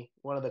Tommy,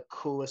 one of the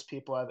coolest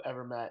people I've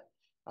ever met.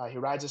 He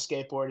rides a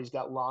skateboard. He's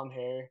got long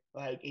hair.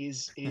 Like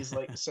he's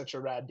like such a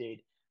rad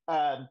dude.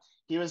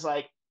 He was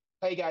like,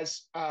 "Hey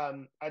guys,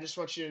 I just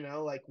want you to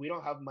know, like, we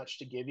don't have much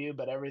to give you,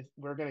 but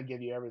we're gonna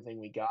give you everything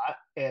we got."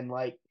 And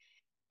like,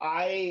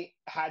 I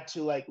had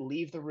to like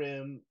leave the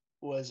room,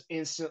 was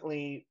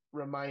instantly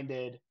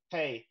reminded,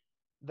 hey,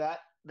 that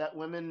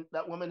woman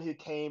who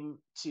came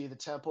to the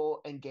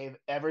temple and gave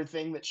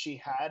everything that she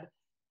had,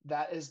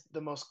 that is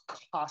the most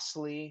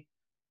costly,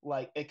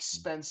 like Mm.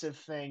 expensive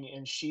thing,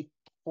 and she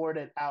poured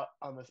it out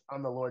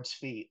on the Lord's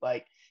feet.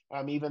 Like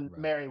even Right.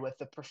 Mary with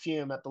the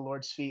perfume at the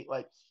Lord's feet,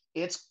 like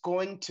it's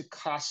going to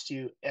cost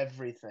you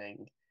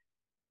everything.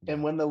 And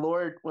Yeah. when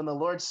the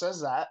Lord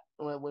says that,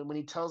 when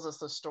He tells us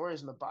the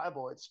stories in the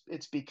Bible,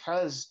 it's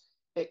because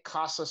it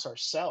costs us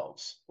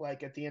ourselves,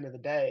 like at the end of the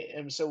day.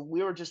 And so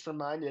we were just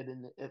reminded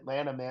in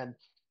Atlanta, man,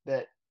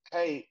 that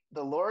hey,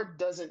 the Lord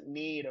doesn't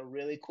need a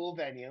really cool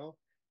venue,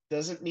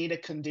 doesn't need a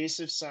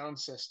conducive sound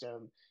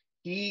system.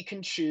 He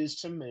can choose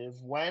to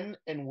move when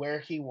and where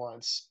He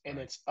wants, and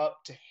Right. it's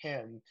up to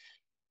Him.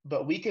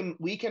 But we can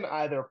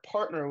either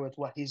partner with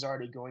what He's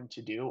already going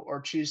to do or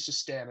choose to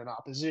stand in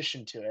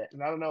opposition to it.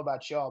 And I don't know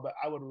about y'all, but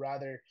I would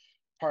rather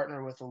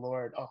partner with the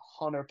Lord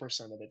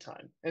 100% of the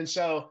time. And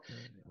so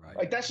Right.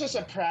 like that's just a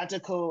Right.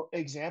 practical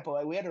example.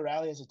 Like we had to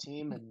rally as a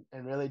team and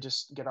really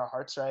just get our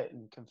hearts right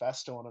and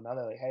confess to one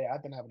another, like, hey,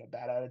 I've been having a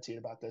bad attitude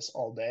about this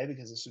all day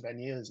because this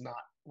venue is not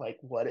like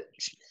what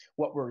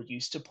we're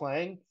used to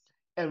playing.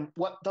 And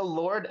what the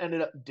Lord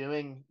ended up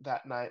doing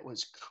that night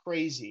was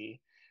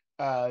crazy.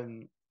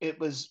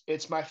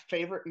 It's my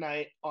favorite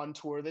night on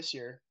tour this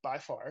year by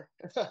far.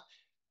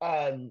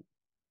 um,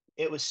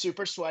 it was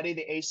super sweaty.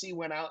 The AC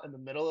went out in the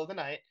middle of the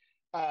night.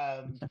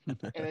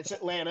 And it's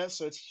Atlanta,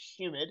 so it's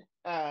humid.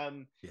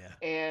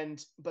 Yeah.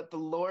 But the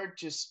Lord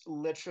just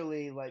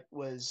literally like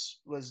was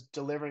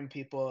delivering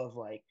people of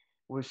like,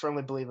 we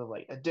firmly believe, of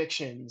like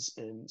addictions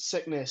and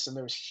sickness, and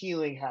there was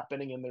healing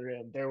happening in the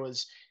room.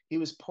 He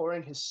was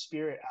pouring His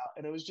Spirit out,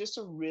 and it was just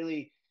a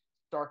really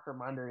stark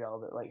reminder, y'all,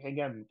 that like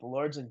again, the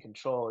Lord's in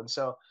control. And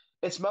so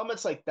it's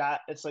moments like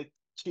that. It's like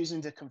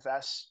choosing to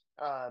confess.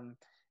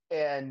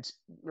 And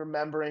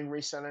remembering,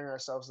 recentering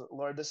ourselves that,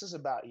 Lord, this is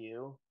about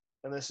You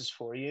and this is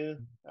for You.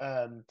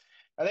 Um,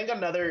 I think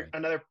another Right.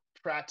 another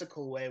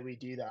practical way we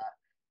do that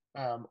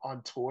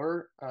on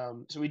tour.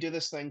 So we do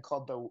this thing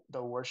called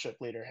the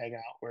worship leader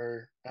hangout,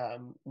 where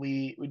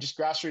we just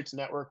grassroots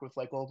network with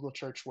like local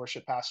church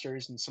worship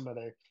pastors and some of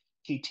their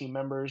key team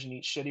members in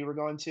each city we're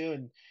going to,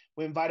 and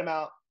we invite them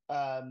out.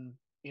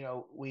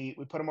 We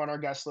put them on our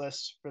guest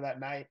list for that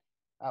night.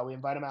 We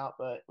invite them out,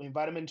 but we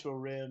invite them into a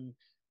room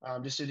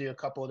just to do a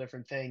couple of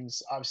different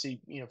things.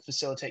 Obviously,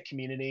 facilitate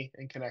community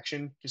and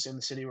connection just in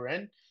the city we're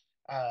in.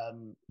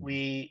 Mm.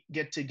 We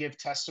get to give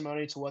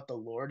testimony to what the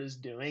Lord is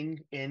doing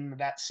in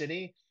that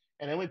city.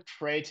 And then we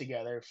pray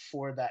together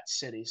for that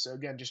city. So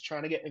again, just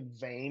trying to get in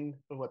vein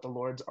of what the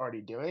Lord's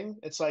already doing.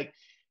 It's like,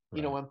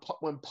 Right.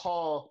 when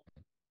Paul,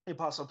 the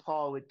Apostle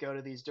Paul, would go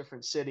to these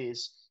different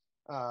cities,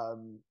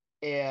 um,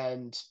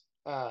 and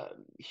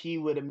he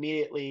would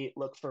immediately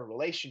look for a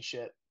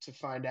relationship to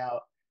find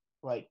out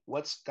like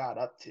what's God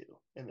up to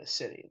in the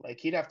city. Like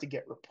he'd have to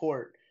get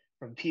report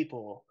from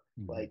people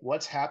Mhm. like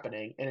what's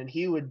happening, and then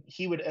he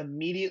would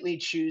immediately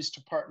choose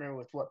to partner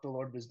with what the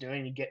Lord was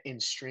doing to get in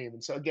stream.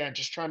 And so again,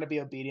 just trying to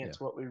be obedient Yeah.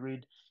 to what we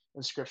read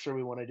in Scripture,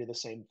 we want to do the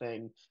same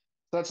thing.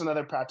 So that's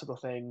another practical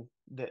thing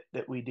that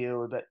we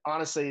do. But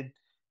honestly,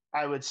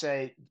 I would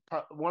say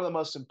one of the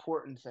most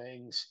important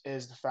things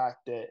is the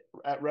fact that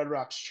at Red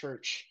Rocks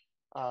Church,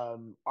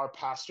 our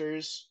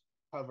pastors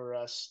cover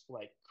us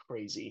like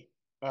crazy.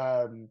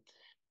 Um,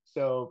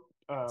 so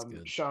That's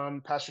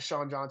good. Pastor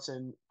Sean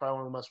Johnson, probably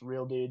one of the most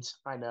real dudes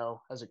I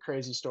know, has a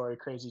crazy story,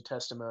 crazy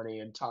testimony,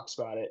 and talks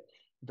about it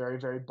very,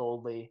 very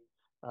boldly.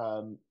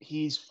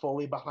 He's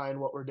fully behind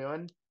what we're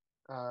doing.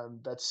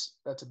 That's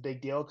a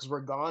big deal because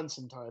we're gone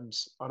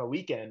sometimes on a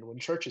weekend when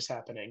church is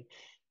happening.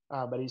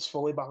 But he's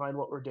fully behind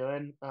what we're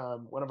doing.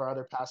 One of our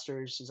other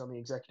pastors, he's on the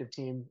executive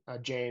team,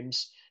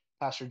 James.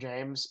 Pastor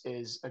James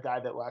is a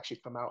guy that will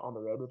actually come out on the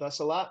road with us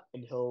a lot,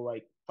 and he'll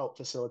like help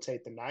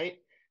facilitate the night.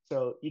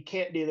 So you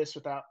can't do this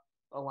without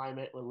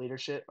alignment with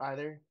leadership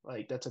either.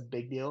 Like that's a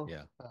big deal.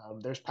 Yeah.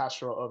 There's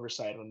pastoral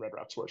oversight on Red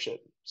Rocks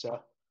worship.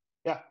 So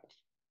yeah,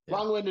 Yeah.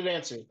 long-winded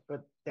answer,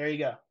 but there you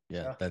go.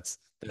 Yeah. So,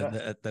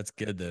 That's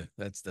good though.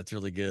 That's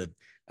really good.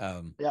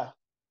 yeah.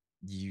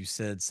 You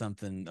said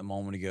something a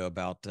moment ago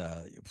about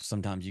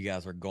sometimes you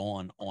guys are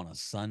gone on a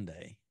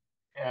Sunday.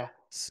 Yeah.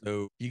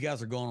 So you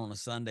guys are going on a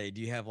Sunday.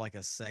 Do you have like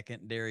a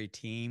secondary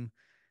team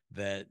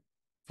that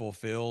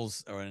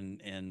fulfills or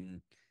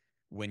and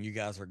when you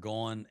guys are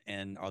gone,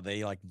 and are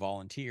they like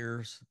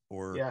volunteers,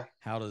 or Yeah.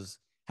 how does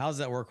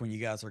that work when you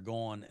guys are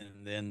gone?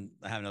 And then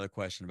I have another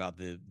question about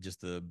the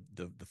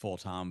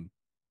full-time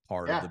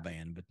part of Yeah. the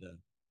band,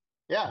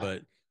 Yeah.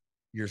 but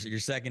your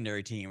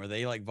secondary team, are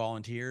they like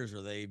volunteers? Or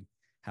are they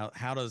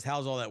how's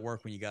all that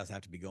work when you guys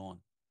have to be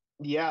gone?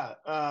 Yeah.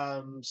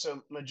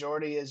 So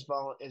majority is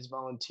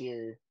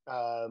volunteer.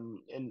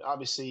 And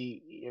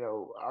obviously,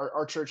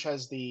 our church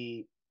has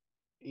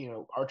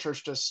our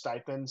church does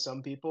stipend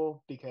some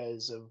people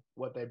because of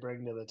what they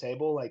bring to the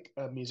table, like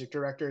a music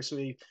director. So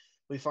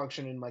we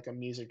function in like a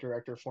music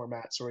director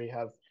format. So we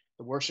have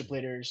the worship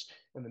leaders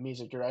and the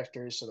music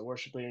directors. So the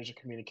worship leaders are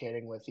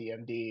communicating with the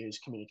MD, who's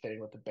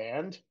communicating with the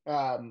band.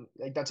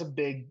 Like that's a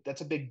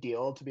big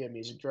deal to be a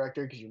music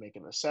director because you're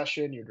making a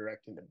session, you're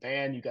directing the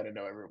band, you got to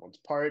know everyone's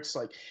parts.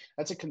 Like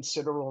that's a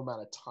considerable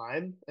amount of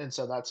time, and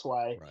so that's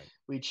why Right.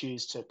 we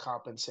choose to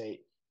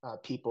compensate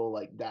people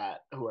like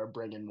that who are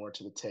bringing more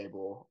to the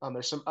table.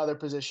 There's some other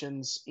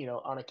positions,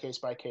 on a case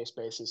by case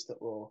basis that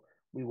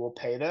we will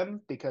pay them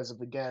because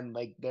of, again,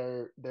 like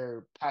they're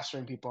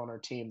pastoring people on our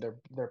team.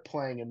 They're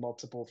playing in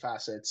multiple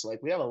facets.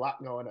 Like we have a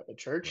lot going at the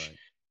church, Right.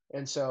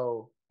 and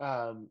so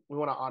we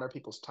want to honor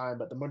people's time,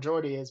 but the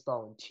majority is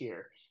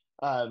volunteer.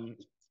 Um,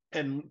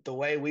 and the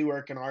way we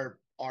work in our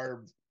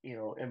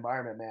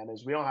environment, man,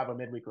 is we don't have a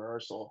midweek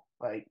rehearsal.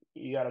 Like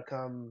you got to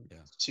come Yeah.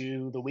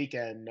 to the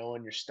weekend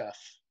knowing your stuff.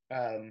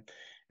 um,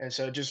 and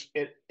so just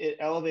it Yeah.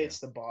 elevates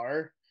the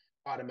bar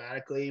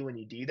automatically when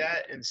you do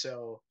that. And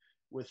so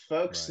with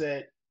folks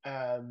Right.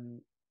 that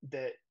um,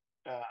 that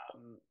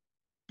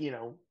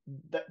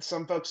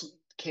some folks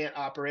can't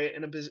operate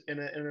in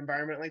an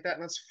environment like that,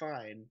 and that's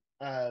fine.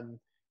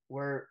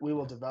 We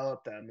will Yeah.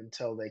 develop them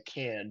until they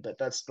can, but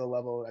that's the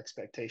level of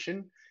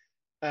expectation.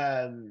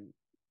 um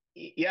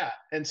yeah,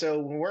 and so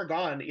when we're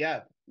gone,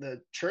 yeah, the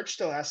church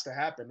still has to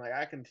happen. Like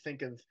I can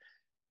think of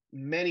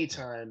many Yeah.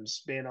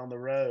 times being on the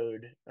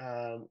road,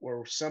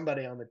 where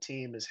somebody on the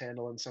team is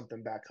handling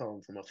something back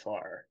home from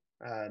afar.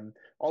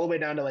 All the way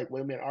down to like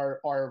women, our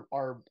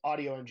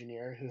audio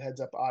engineer who heads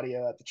up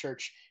audio at the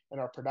church,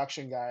 and our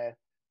production guy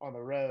on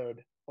the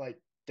road,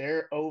 like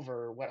they're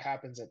over what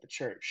happens at the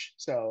church.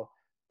 So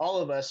all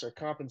of us are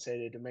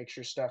compensated to make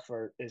sure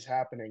is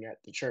happening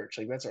at the church.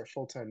 Like that's our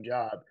full time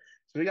job.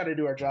 So we got to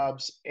do our Right.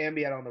 jobs and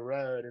be out on the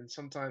road, and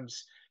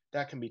sometimes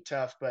that can be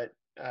tough. But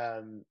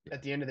Yeah.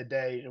 at the end of the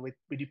day,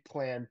 we do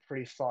plan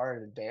pretty far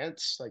in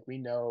advance. Like we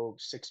know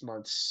 6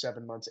 months,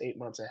 7 months, 8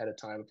 months ahead of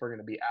time if we're going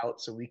to be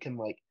out, so we can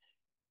like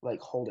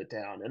hold it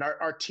down. And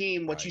our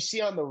team, what you Right.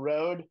 see on the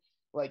road,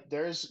 like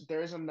there's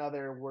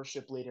another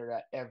worship leader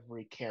at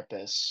every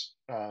campus,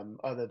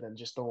 other than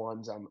just the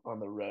ones on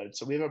the road.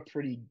 So we have a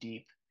pretty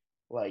deep,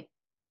 like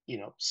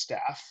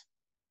staff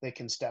that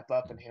can step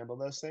up and Mm. handle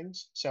those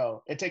things.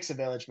 So it takes a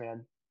village,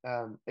 man.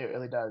 It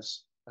really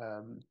does.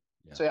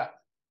 Yeah. So yeah,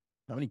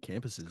 How many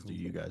campuses do Cool.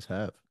 you guys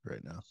have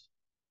right now?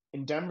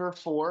 in Denver,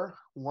 4,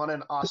 one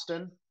in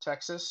Austin,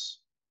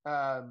 Texas,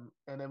 and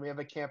then we have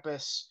a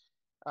campus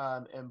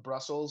in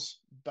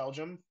Brussels,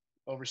 Belgium,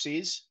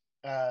 overseas.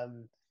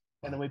 And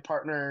then Wow. we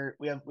partner.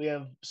 We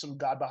have some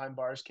God Behind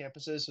Bars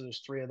campuses, so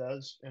there's 3 of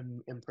those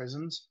in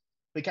prisons.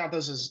 We count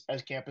those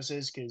as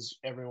campuses because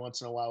every once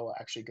in a while we'll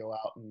actually go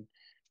out and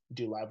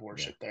do live Yeah.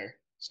 worship there.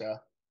 So,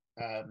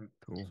 um,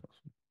 Cool.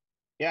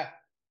 yeah.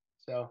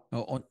 So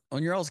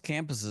On your all's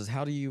campuses,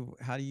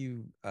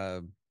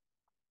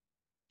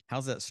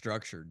 how's that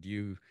structured?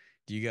 Do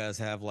you guys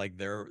have like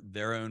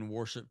their own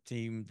worship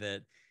team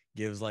that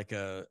gives like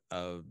a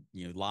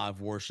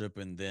live worship,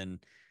 and then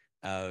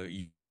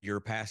your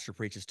pastor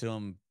preaches to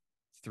them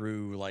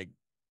through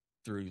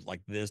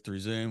through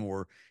Zoom,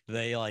 or do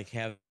they like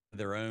have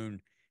their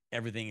own,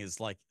 everything is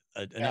like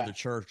yeah, another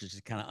church that's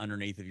just kind of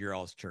underneath of your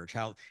all's church?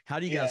 How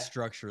do you guys yeah,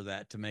 structure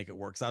that to make it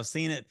work? So I've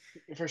seen it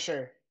for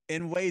sure.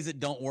 in ways that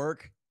don't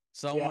work.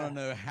 So I want Yeah. to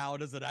know, how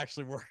does it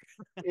actually work?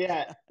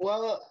 Yeah,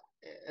 well,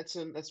 that's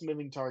a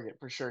moving target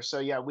for sure. So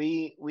yeah,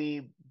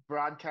 we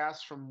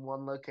broadcast from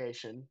one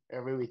location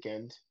every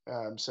weekend.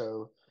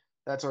 So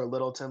that's our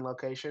Littleton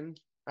location.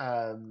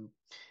 Um,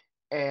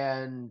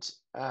 and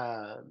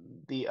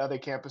the other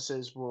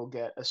campuses will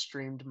get a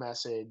streamed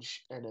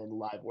message and then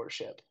live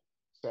worship.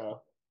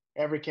 So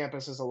every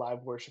campus is a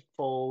live worship,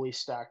 fully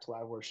stacked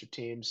live worship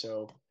team.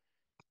 So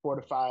 4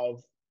 to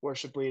 5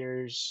 worship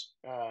leaders,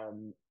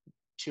 2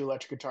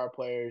 electric guitar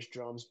players,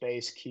 drums,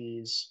 bass,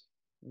 keys.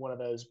 One of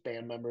those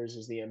band members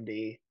is the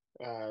MD.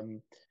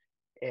 Um,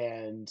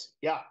 and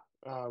yeah,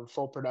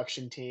 full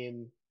production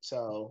team.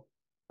 So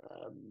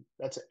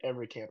that's at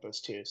every campus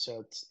too.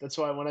 So that's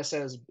why when I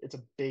said it's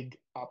a big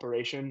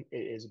operation,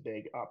 it is a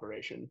big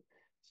operation.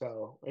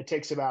 So it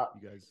takes about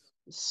You guys,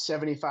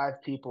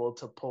 75 people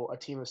to pull a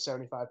team of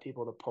 75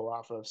 people to pull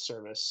off of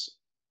service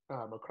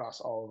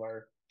across all of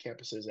our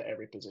campuses at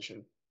every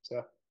position.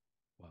 So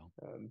wow.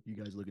 um, You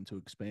guys looking to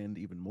expand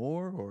even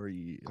more, or are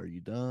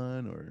you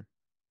done, or?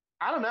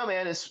 I don't know,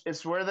 man.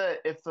 It's where the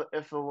if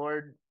the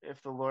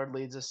Lord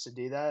leads us to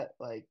do that.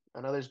 Like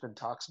I know there's been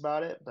talks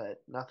about it,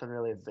 but nothing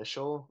really Mm.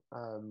 official.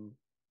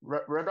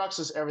 Red Rocks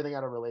is everything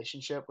out of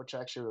relationship, which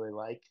I actually really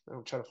like. I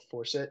don't try to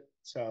force it.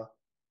 So,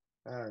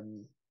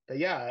 um, but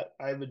yeah,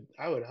 I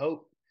would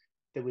hope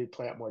that we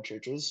plant more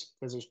churches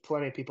because there's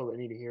plenty of people that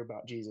need to hear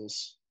about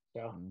Jesus.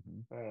 So,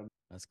 Mhm.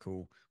 That's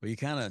cool. Well, you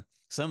kind of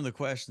some of the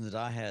questions that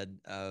I had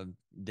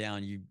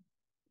down, you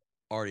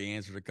already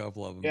answered a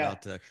couple of them yeah,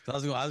 about the. So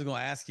I was going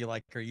to ask you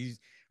like, are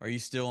you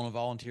still on a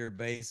volunteer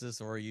basis,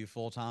 or are you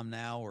full time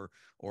now,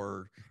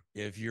 or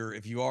if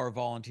you are a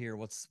volunteer,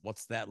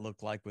 what's that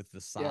look like with the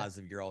yeah, size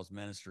of your all's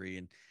ministry,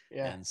 and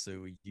yeah, and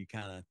so you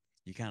kind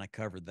of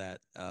covered that.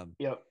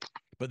 yep,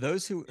 But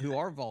those who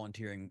are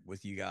volunteering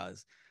with you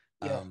guys,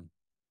 yeah, um,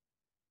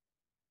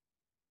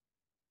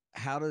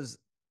 how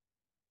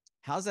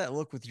how's that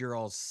look with your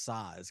all's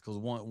size? Because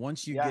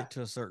once you yeah, get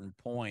to a certain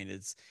point,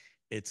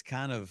 it's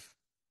kind of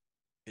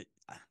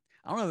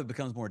I don't know if it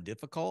becomes more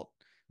difficult,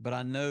 but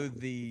I know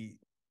the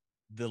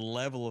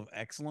level of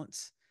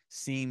excellence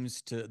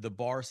the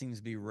bar seems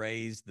to be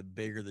raised the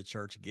bigger the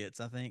church gets,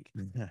 I think.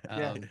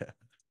 yeah, Um,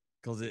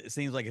 because it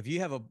seems like if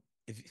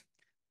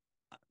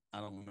I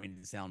don't mean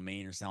to sound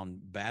mean or sound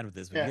bad with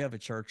this, but if yeah, you have a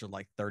church of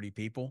like 30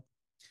 people,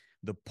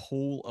 the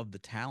pool of the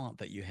talent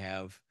that you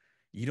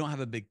don't have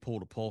a big pool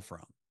to pull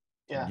from.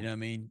 yeah, You know what I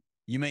mean?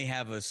 You may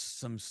have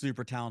some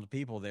super talented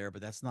people there,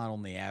 but that's not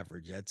on the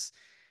average.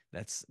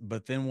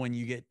 But then when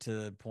you get to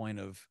the point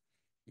of,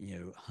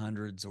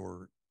 hundreds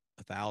or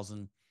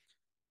 1,000,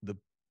 the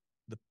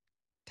the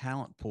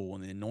talent pool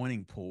and the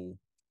anointing pool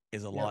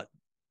is a yep, lot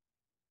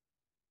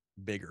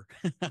bigger.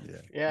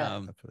 Yeah, yeah,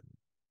 um, I feel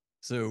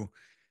so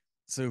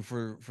so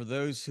for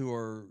those who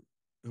are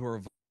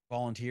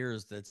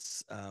volunteers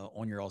that's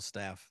on your all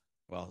staff,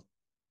 well,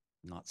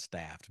 not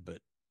staffed, but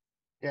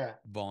yeah,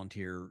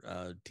 volunteer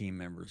team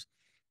members.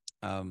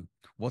 Um,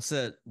 what's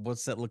that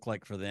look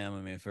like for them? I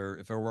mean, if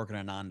they're working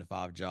a 9 to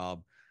 5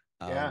 job,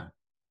 yeah. um,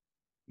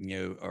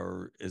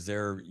 or is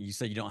there? You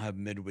said you don't have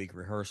midweek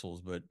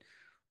rehearsals, but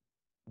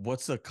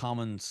what's a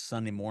common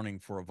Sunday morning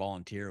for a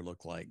volunteer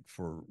look like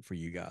for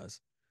you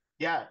guys?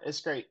 Yeah, it's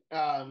great.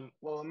 Well,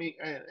 let me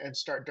and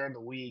start during the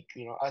week.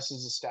 Us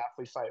as a staff,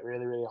 we fight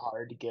really, really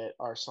hard to get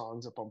our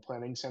songs up on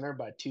Planning Center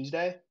by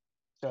Tuesday.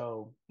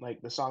 So,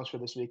 like the songs for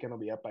this weekend will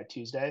be up by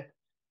Tuesday.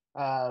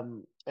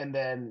 And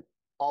then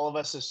all of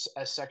us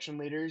as section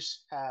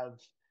leaders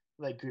have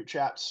like group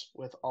chats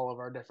with all of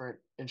our different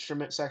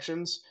instrument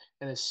sections.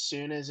 And as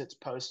soon as it's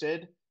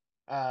posted,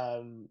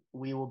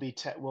 we'll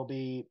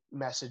be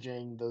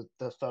messaging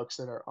the folks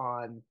that are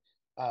on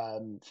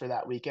for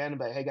that weekend.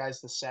 But hey, guys,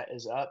 the set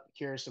is up.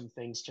 Here are some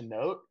things to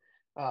note.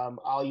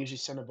 I'll usually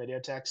send a video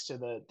text to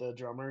the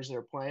drummers that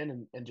are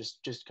playing and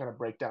just kind of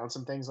break down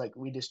some things. Like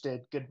we just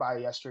did Goodbye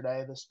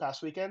Yesterday this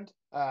past weekend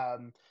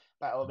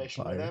by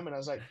Elevation fire. Rhythm, and I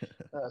was like,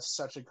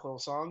 such a cool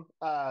song.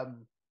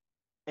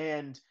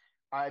 And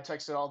I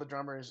texted all the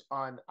drummers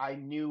on. I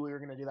knew we were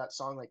going to do that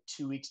song like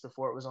 2 weeks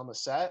before it was on the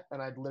set,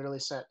 and I'd literally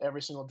sent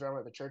every single drummer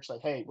at the church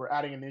like, "Hey, we're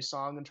adding a new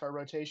song into our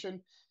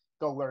rotation.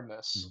 Go learn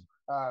this."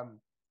 Mhm.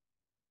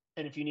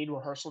 And if you need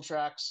rehearsal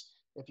tracks,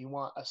 if you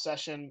want a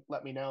session,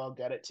 let me know. I'll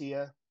get it to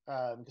you.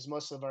 Because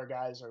most of our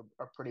guys are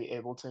pretty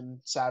Ableton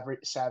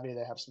savvy.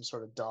 They have some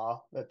sort of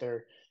DAW that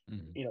they're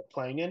Mhm.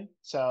 playing in,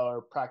 so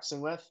or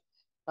practicing with.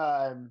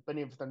 But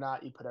even if they're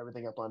not, you put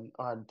everything up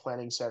on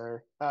Planning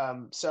Center.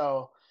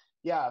 So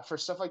yeah, for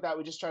stuff like that,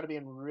 we just try to be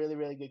in really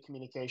really good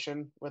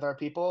communication with our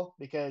people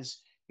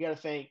because you got to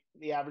think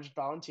the average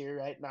volunteer,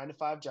 right, 9 to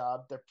 5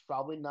 job, they're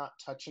probably not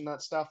touching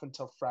that stuff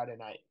until Friday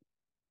night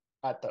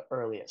at the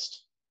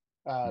earliest,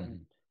 um,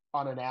 Mhm.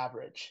 on an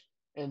average.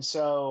 And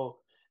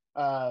so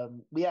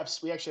we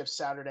actually have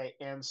Saturday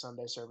and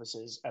Sunday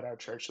services at our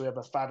church. So we have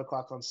a 5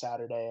 o'clock on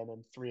Saturday and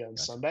then three on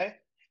Gotcha. Sunday.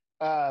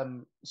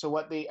 So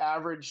what the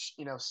average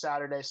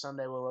Saturday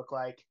Sunday will look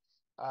like,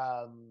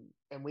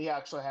 and we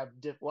actually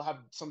we'll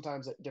have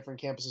sometimes at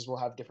different campuses we'll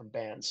have different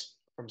bands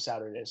from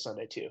Saturday to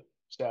Sunday too.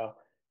 So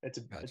it's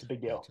a Gotcha.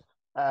 big deal.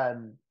 Gotcha.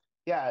 Um,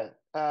 yeah.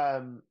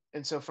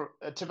 And so for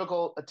a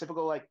typical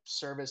like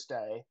service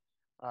day,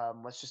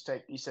 let's just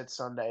take you said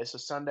Sunday. So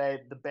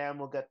Sunday the band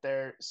will get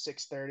there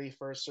 6:30.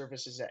 First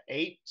service is at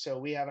 8, so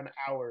we have an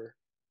hour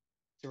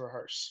to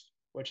rehearse,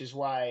 which is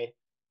why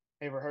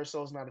a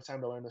rehearsal is not a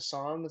time to learn the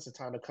song. It's a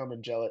time to come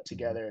and gel it Mhm.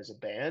 together as a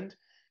band.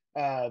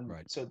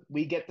 Right. So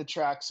we get the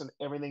tracks and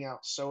everything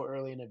out so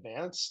early in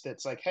advance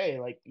that's like, hey,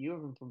 like you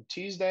have from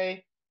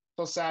Tuesday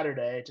till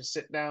Saturday to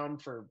sit down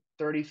for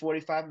 30,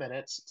 45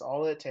 minutes. It's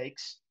all it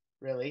takes,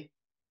 really,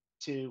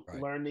 to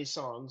Right. learn these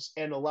songs.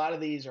 And a lot of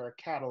these are a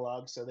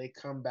catalog, so they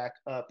come back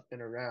up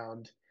and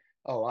around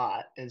a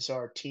lot. And so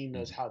our team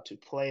knows Mhm. how to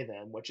play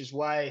them, which is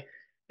why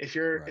if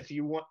you're Right. if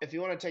you want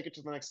to take it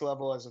to the next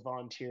level as a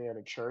volunteer at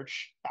a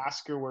church,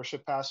 ask your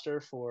worship pastor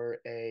for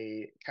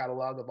a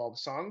catalog of all the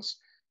songs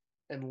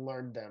and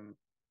learn them,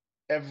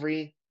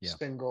 every Yeah.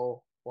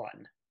 single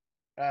one.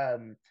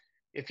 um,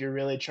 if you're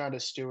really trying to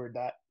steward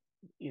that,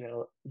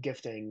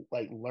 gifting,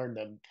 like learn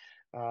them.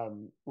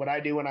 What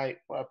I do when I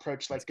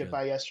approach That's like good.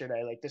 goodbye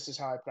yesterday, like this is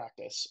how I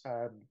practice.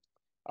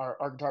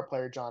 Our guitar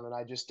player John and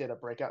I just did a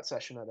breakout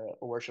session at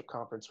a worship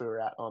conference we were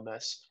at on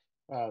this,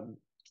 um,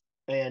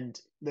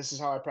 and this is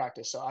how I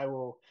practice. So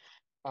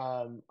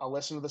I'll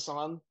listen to the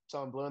song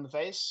till I'm blue in the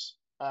face,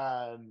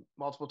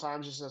 multiple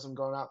times just as I'm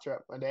going out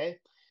throughout my day,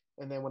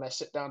 and then when I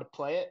sit down to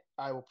play it,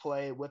 I will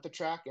play with the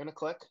track and a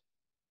click,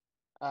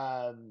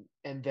 and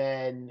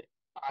then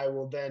I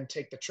will then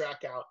take the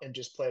track out and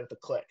just play with the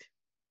click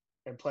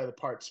and play the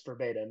parts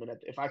verbatim. And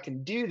if I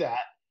can do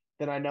that,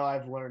 then I know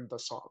I've learned the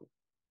song.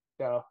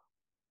 So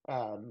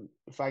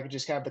if I could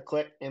just have the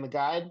click and the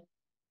guide,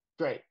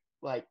 great.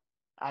 Like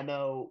I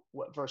know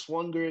what verse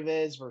one groove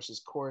is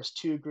versus chorus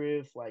two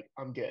groove. Like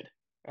I'm good.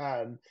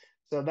 Um,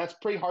 so that's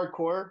pretty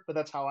hardcore, but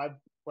that's how I've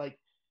like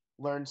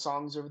learned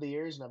songs over the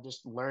years, and I've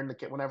just learned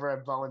to whenever I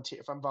volunteer,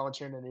 if I'm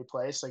volunteering in a new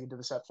place, like I did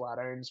this at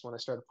Flatirons when I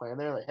started playing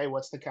there. Like, hey,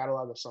 what's the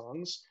catalog of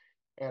songs?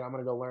 And I'm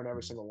gonna go learn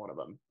every Mhm. single one of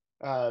them.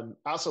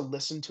 I also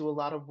listen to a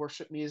lot of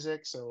worship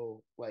music,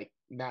 so like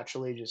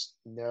naturally just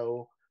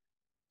know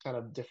kind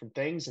of different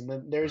things. And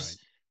then Right.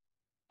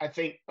 I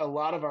think a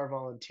lot of our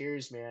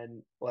volunteers,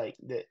 man, like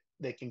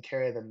that can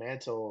carry the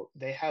mantle,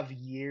 they have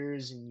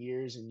years and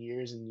years and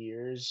years and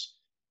years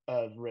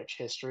of rich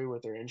history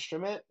with their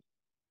instrument.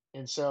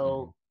 And Mhm.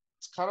 so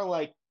it's kind of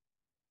like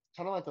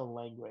a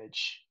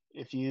language.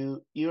 If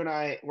you and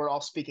I, we're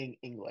all speaking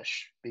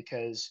English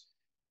because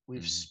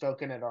we've Mhm.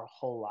 spoken it our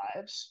whole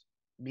lives.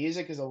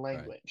 Music is a Right.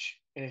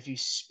 language. And if you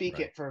speak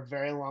Right. it for a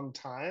very long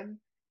time,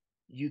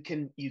 you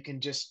can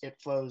just it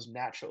flows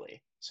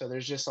naturally. So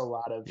there's just Yeah. a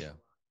lot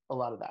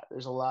of that.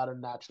 There's a lot of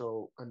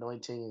natural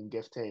anointing and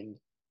gifting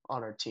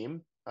on our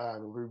team.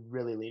 We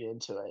really lean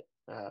into it.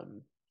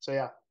 So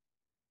yeah,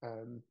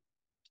 um,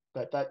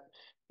 but that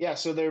yeah.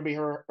 So there'd be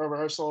a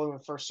rehearsal in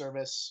the first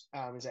service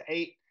is at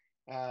 8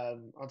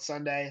 on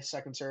Sunday.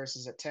 Second service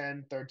is at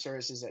 10. Third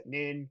service is at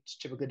noon. It's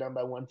typically done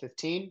by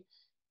 1:15.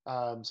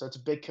 So it's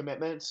a big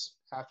commitment.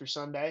 Half your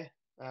Sunday.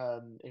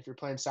 If you're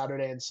playing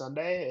Saturday and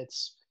Sunday,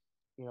 it's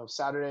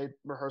Saturday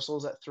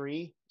rehearsals at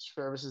 3,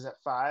 services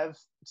at 5.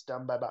 It's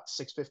done by about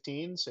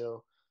 6:15.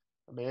 So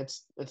I mean,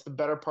 it's the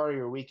better part of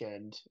your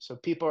weekend. So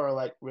people are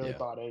like really Yeah.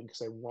 bought in because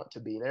they want to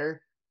be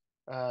there,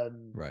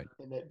 Right.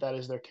 and that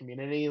is their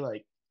community.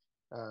 Like,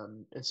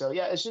 and so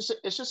yeah, it's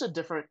just a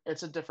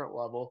different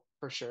level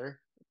for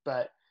sure.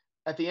 But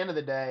at the end of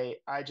the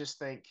day, I just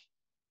think,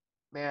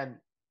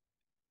 man,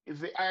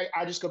 if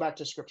I just go back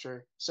to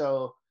scripture.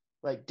 So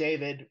like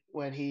David,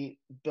 when he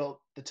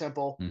built the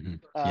temple, Mhm.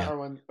 Yeah.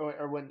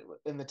 or when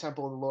in the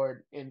temple of the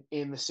Lord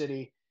in the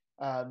city,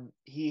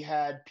 he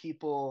had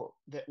people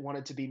that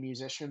wanted to be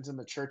musicians in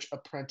the church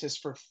apprentice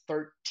for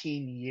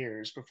 13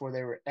 years before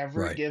they were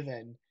ever Right.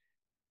 given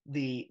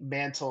the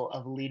mantle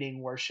of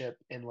leading worship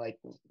in like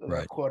the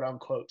Right. quote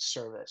unquote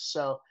service.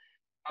 So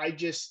I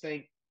just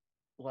think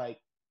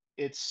like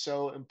it's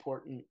so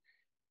important,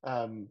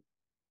 um,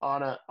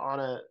 on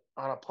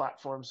a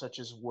platform such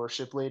as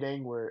worship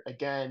leading, where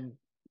again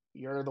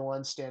you're the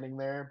one standing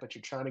there, but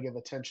you're trying to give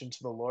attention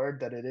to the Lord.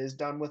 That it is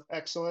done with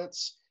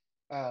excellence.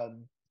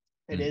 Um,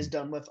 it is Mhm.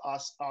 done with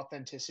us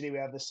authenticity. We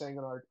have this saying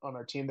on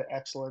our team that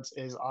excellence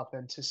is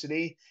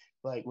authenticity.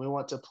 Like we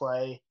want to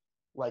play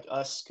like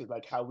us,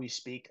 like how we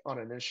speak on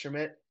an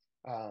instrument,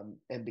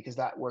 and because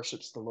that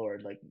worships the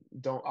Lord. Like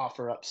don't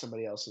offer up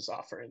somebody else's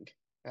offering.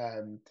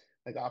 Um,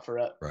 like offer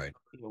up Right.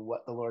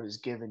 what the Lord has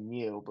given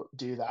you, but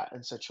do that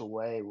in such a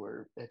way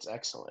where it's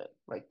excellent.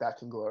 Like that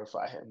can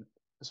glorify Him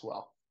as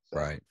well. So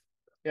Right.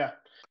 yeah,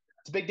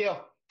 it's a big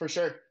deal for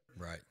sure.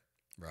 Right.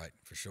 Right.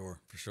 For sure.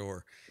 For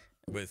sure.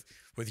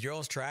 With your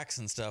all's tracks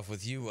and stuff,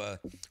 with you,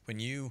 when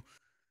you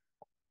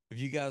if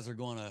you guys are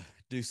going to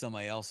do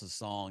somebody else's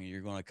song,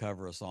 you're going to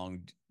cover a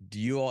song. Do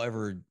you all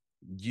ever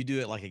you do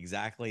it like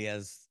exactly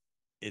as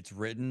it's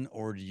written,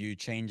 or do you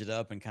change it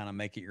up and kind of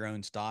make it your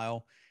own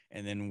style?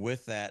 And then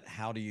with that,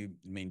 how do you?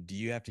 I mean, do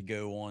you have to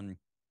go on,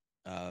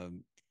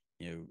 um,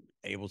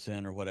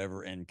 Ableton or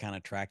whatever, and kind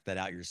of track that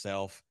out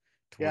yourself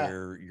to Yeah,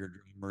 where your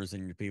drummers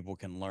and your people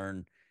can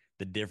learn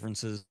the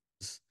differences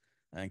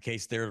in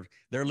case they're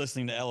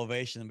listening to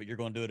Elevation, but you're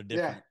going to do it a Yeah.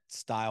 different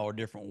style or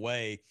different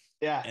way.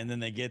 Yeah. And then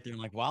they get there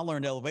and like, well, I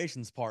learned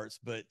Elevation's parts,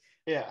 but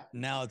Yeah.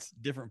 now it's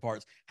different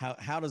parts.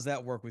 How does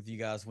that work with you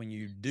guys when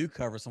you do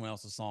cover someone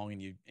else's song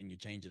and you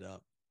change it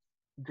up?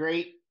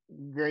 Great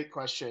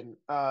question.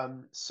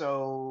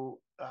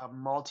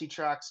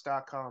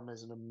 Multitracks.com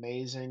is an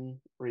amazing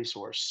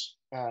resource.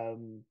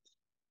 I'm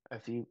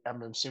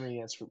assuming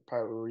that's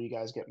probably where you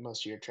guys get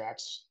most of your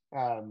tracks.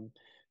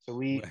 So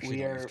We we actually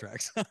we don't use are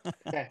tracks.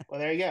 okay. Well,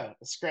 there you go.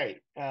 It's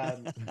great.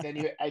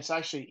 It's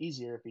actually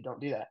easier if you don't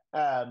do that.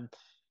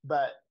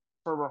 But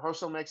for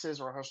rehearsal mixes,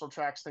 rehearsal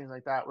tracks, things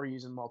like that, we're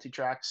using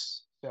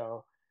multi-tracks.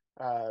 So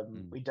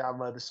we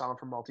download the song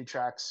from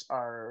multi-tracks.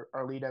 Our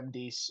lead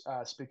MD,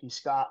 Spooky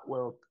Scott,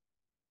 will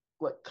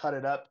cut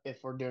it up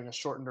if we're doing a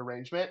shortened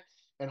arrangement,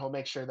 and he'll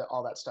make sure that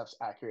all that stuff's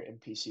accurate in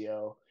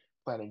PCO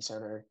Planning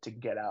Center to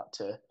get out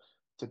to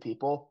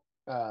people,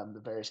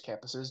 the various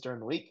campuses during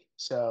the week.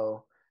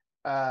 So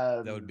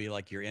That would be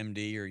like your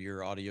MD or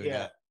your audio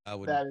yeah, guy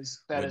would that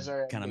is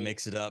our kind of MD.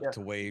 mix it up Yep.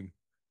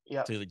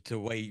 Yep. to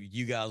way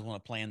you guys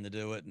want to plan to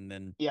do it, and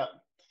then Yep.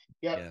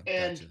 Yep.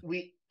 yeah, gotcha.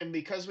 And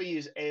because we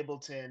use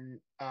Ableton,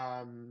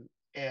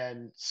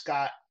 and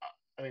Scott,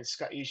 I mean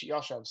Scott,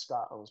 y'all should have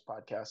Scott on this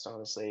podcast,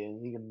 honestly,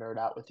 and he can nerd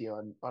out with you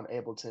on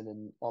Ableton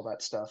and all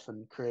that stuff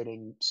and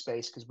creating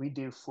space, because we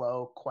do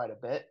flow quite a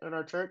bit in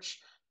our church.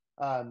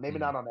 Maybe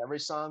Mm, not on every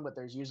song, but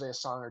there's usually a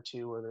song or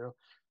two where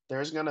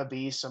there's gonna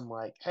be some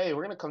like, hey,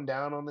 we're gonna come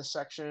down on this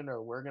section,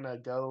 or we're gonna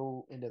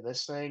go into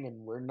this thing, and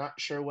we're not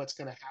sure what's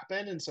gonna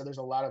happen, and so there's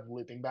a lot of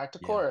looping back to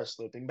yeah, chorus,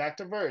 looping back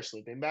to verse,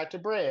 looping back to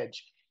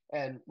bridge,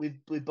 and we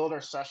build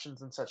our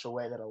sessions in such a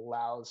way that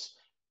allows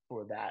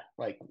for that.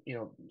 Like,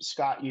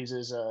 Scott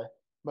uses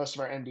most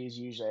of our MDs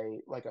use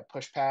a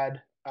push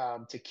pad,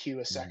 to cue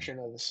a mm, section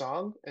of the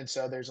song, and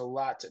so there's a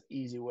lot of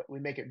easy. We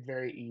make it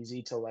very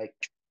easy to like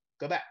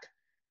go back.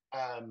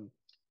 Um,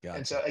 and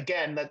gotcha. so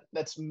again,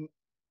 that's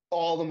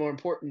all the more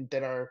important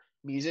that our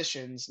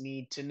musicians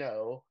need to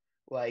know,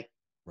 like,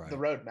 the Right,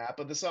 roadmap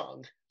of the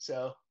song.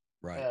 So,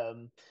 right,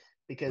 um,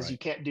 because you right.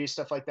 can't do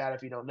stuff like that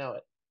if you don't know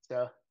it.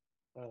 So,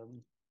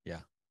 um,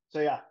 Yeah, so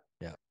yeah,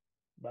 yeah.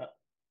 but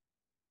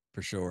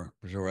For sure,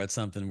 for sure. That's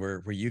something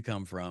where you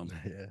come from.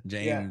 Yeah. yeah,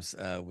 James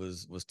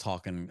was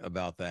talking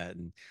about that,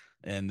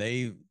 and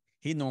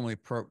he normally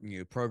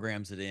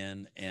programs it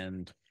in,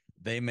 and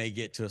they may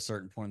get to a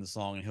certain point in the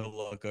song, and he'll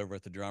look over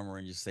at the drummer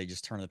and just say,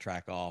 just turn the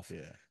track off,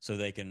 Yeah. so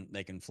they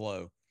can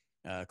flow,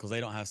 because they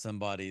don't have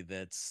somebody We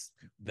that's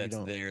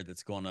don't. there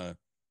that's going to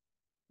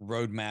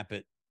road map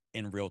it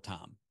in real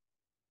time.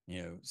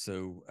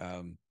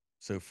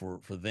 So for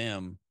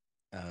them,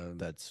 um,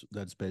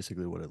 That's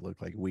basically what it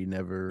looked like. We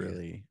never yeah,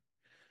 really,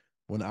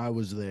 when I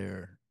was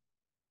there,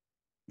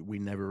 we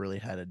never really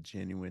had a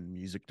genuine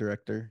music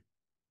director.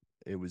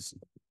 It was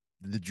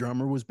the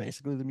drummer was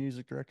basically the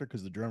music director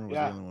because the drummer was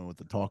the yeah, only one with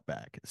the talk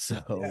back.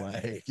 So yeah,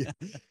 like,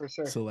 for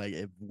sure. so like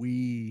if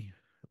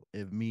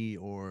me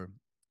or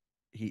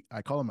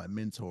I call him my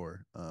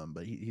mentor,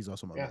 but he's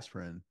also my Yeah. best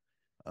friend.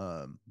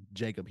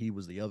 Jacob, he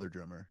was the other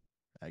drummer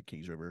at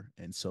Kings River,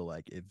 and so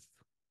like if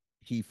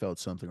he felt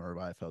something or if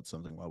I felt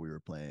something while we were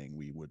playing,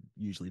 we would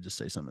usually just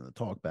say something in the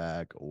talk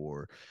back,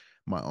 or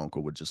my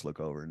uncle would just look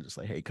over and just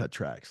like, hey, cut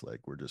tracks. Like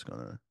we're just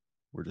gonna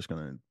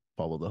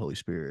follow the Holy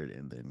Spirit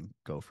and then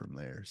go from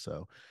there.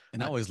 So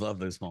and I I always love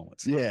those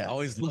moments. I yeah.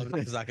 always loved it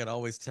because I could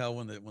always tell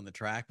when the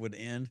track would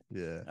end,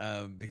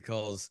 Yeah.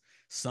 because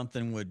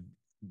something would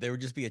there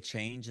would just be a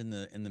change in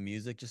the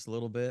music just a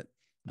little bit.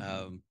 Mhm.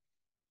 Um,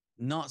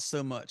 Not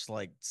so much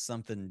like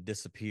something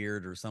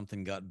disappeared or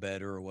something got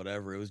better or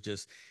whatever. It was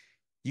just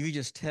you could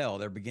just tell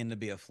there began to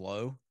be a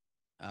flow,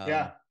 um,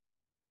 Yeah.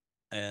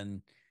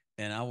 and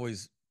I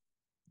always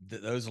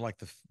those are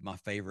like my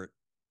favorite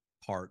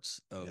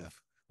parts Yeah.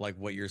 of like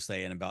what you're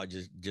saying about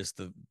just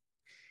the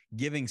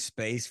giving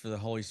space for the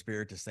Holy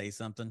Spirit to say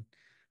something,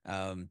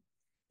 um,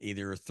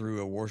 either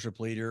through a worship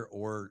leader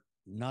or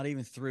not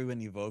even through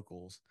any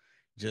vocals,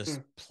 just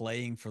Mm.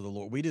 playing for the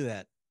Lord. We do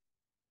that.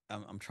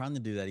 I'm trying to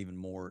do that even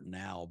more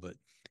now, but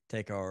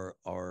take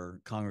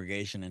our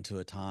congregation into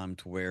a time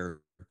to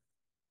where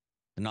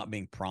they're not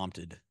being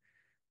prompted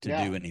to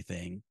Yeah. do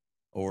anything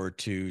or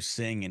to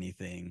sing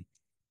anything,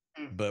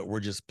 Mm. but we're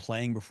just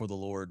playing before the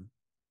Lord.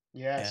 And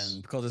Yes.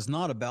 because it's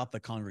not about the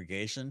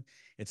congregation,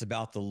 it's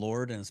about the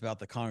Lord, and it's about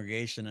the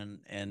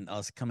congregation and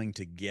us coming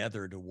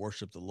together to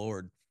worship the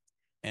Lord.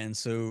 And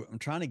so I'm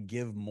trying to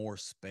give more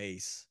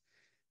space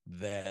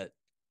that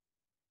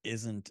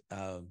isn't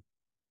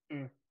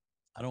Mm.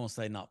 I don't want to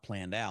say not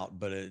planned out,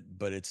 but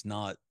it's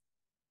not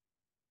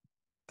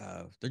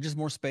there's just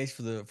more space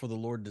for the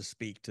Lord to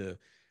speak to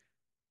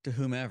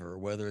whomever,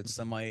 whether it's Mhm.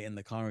 somebody in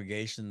the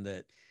congregation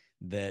that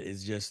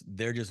is just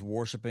they're just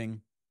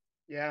worshiping.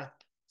 Yeah.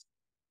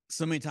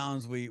 So many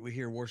times we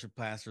hear worship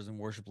pastors and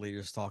worship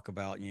leaders talk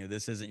about,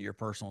 this isn't your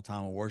personal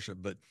time of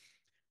worship, but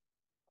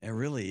it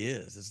really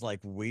is. It's like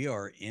we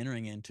are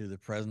entering into the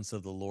presence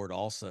of the Lord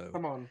also.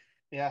 Come on.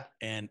 Yeah.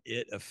 and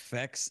it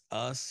affects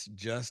us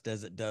just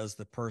as it does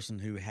the person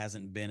who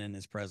hasn't been in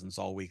his presence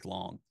all week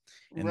long.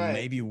 And Right.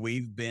 maybe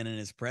we've been in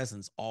his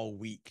presence all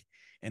week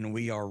and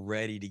we are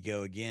ready to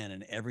go again.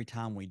 And every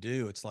time we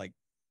do, it's like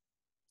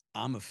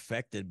I'm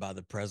affected by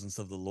the presence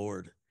of the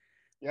Lord,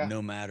 Yeah.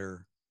 no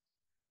matter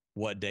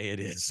what day it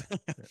is.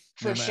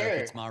 For No matter if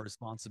sure. it's my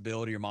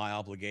responsibility or my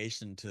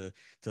obligation to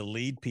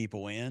lead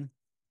people in,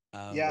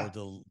 or Yeah.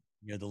 to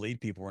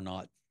lead people or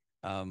not.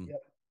 Um,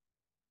 Yep.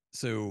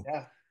 so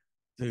Yeah.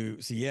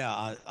 so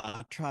yeah,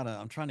 I'm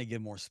trying to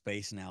give more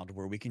space now to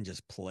where we can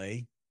just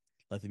play,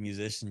 let the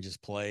musician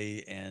just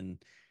play,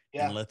 and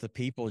Yeah. let the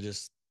people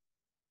just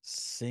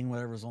sing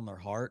whatever's on their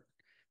heart.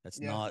 That's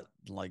Yeah. not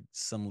like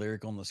some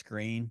lyric on the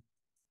screen.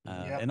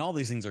 Mhm. Yep. And all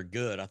these things are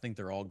good. I think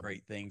they're all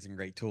great things and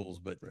great tools,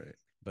 Right.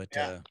 but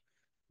Yeah.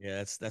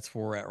 yeah, that's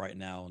where we're at right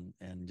now,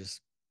 and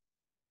just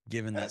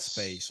giving that That's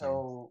space. And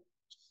so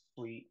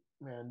sweet,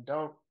 man.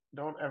 Don't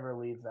ever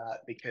leave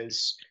that,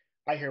 because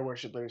I hear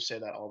worship leaders say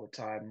that all the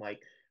time.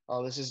 Like,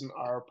 oh, this isn't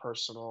our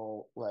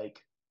personal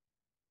like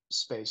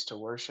space to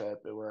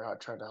worship, and we're out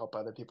trying to help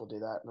other people do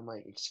that. And I'm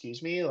like,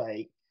 excuse me,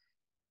 like,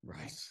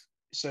 right,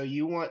 so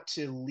you want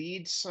to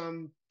lead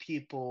some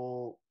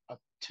people up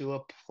to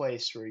a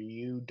place where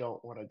you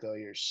don't want to go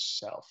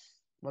yourself?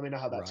 Let me know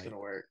how that's right, going to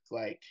work.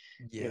 Like,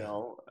 you yeah,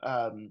 know,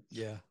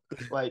 yeah,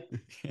 like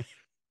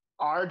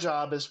our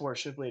job as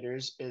worship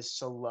leaders is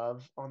to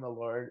love on the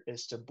Lord,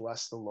 is to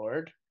bless the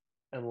Lord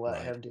and let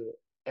right, Him do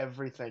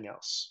everything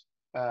else.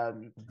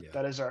 Um, yeah,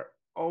 that is our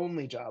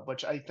only job,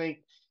 which I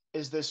think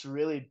is this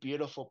really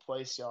beautiful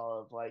place,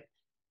 y'all, of like,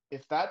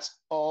 if that's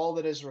all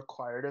that is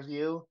required of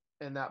you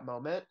in that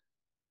moment,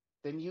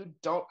 then you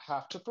don't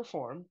have to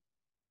perform.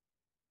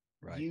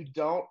 right, You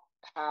don't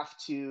have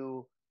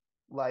to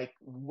like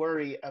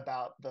worry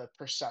about the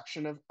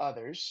perception of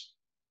others.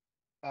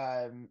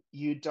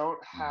 You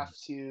don't have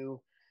mhm,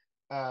 to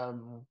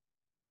um,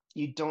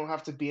 you don't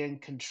have to be in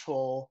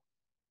control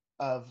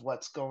of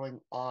what's going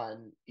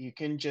on. You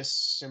can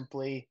just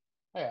simply,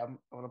 hey, I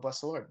want to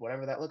bless the Lord,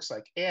 whatever that looks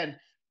like. And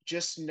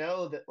just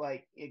know that,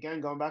 like,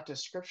 again, going back to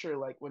scripture,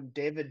 like when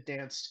David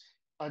danced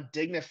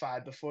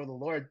undignified before the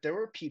Lord, there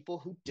were people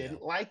who yeah,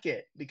 didn't like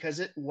it because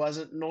it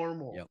wasn't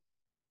normal, yep,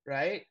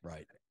 right?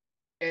 right,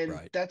 And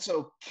right, that's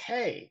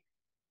okay,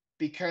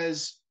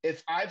 because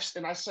if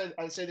and I say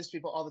this to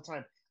people all the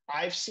time,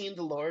 I've seen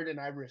the Lord and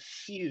I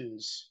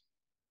refuse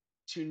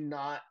to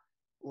not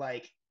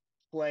like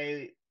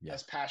play yeah,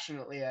 as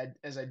passionately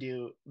as I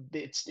do.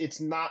 It's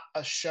not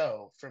a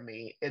show for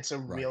me. It's a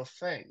right, real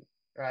thing,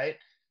 right?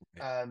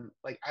 right,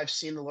 Like I've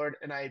seen the Lord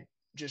and I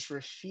just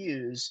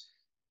refuse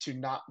to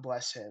not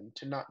bless him,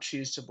 to not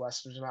choose to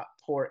bless him, to not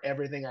pour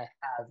everything I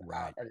have out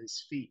right, at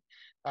his feet.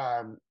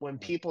 When right,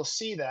 people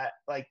see that,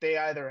 like they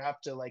either have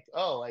to like,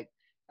 oh, like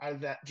either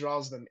that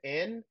draws them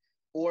in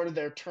or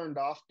they're turned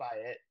off by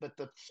it. But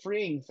the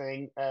freeing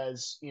thing,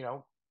 as you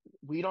know,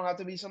 we don't have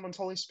to be someone's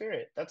Holy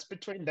Spirit. That's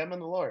between them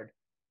and the Lord.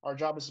 Our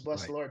job is to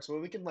bless the right, Lord. So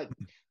when we can like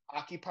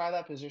occupy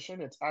that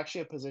position, it's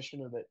actually a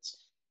position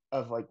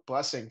of like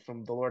blessing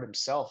from the Lord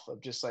Himself,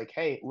 of just like,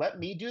 hey, let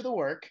me do the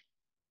work.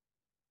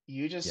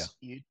 You yeah, just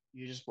you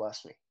just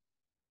bless me.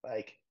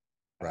 Like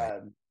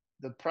right,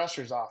 the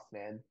pressure's off,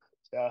 man.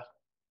 So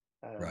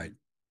right,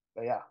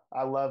 but yeah,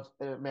 I love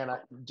man, I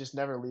just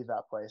never leave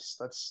that place.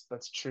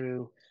 That's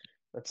true.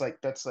 That's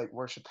like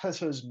worship.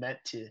 That's what it was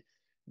meant to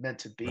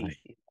right,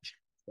 be.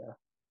 Yeah.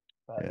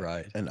 But Yeah.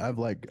 right, And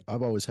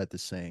I've always had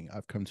this saying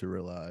I've come to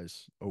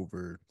realize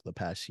over the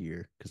past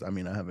year, because I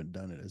mean I haven't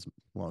done it as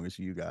long as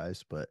you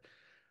guys, but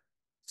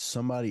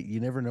somebody, you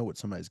never know what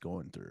somebody's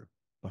going through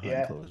behind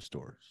yeah, closed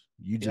doors.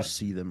 You yep, just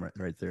see them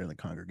right there in the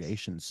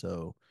congregation.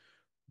 So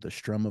the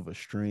strum of a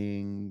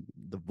string,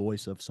 the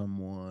voice of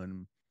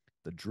someone,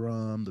 the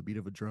drum, the beat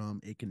of a drum,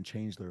 it can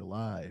change their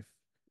life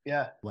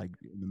yeah, like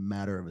in a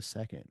matter of a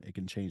second. It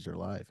can change their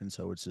life. And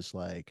so it's just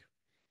like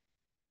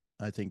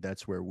I think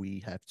that's where we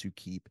have to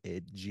keep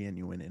it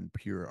genuine and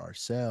pure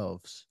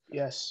ourselves,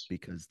 yes,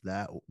 because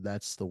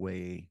that's the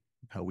way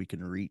how we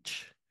can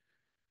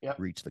yep,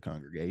 reach the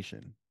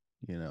congregation,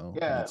 you know.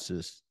 And yeah. it's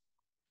just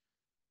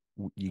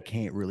you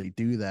can't really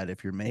do that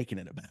if you're making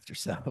it about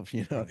yourself,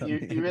 you know what I You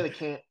mean? really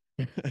can't.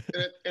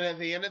 And at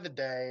the end of the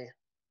day,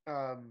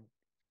 um,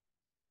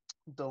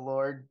 the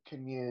Lord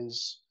can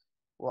use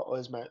what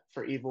was meant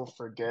for evil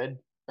for good.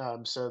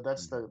 So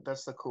Mhm.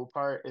 that's the cool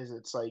part, is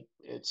it's like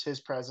it's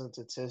His presence,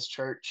 it's His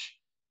church.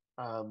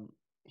 Um,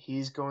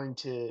 he's going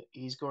to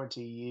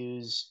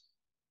use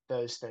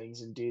those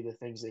things and do the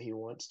things that He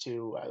wants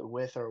to,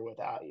 with or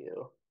without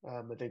you.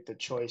 I think the Yeah.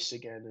 choice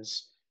again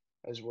is,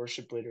 as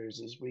worship leaders,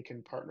 is we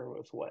can partner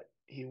with what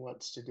He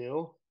wants to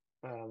do.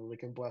 We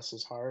can bless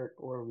His heart,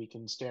 or we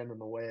can stand in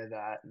the way of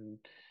that. And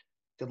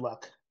good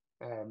luck.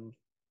 Um,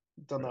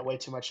 done that Right. way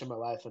too much in my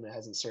life, and it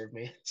hasn't served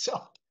me. So,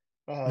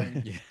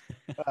 um, yeah,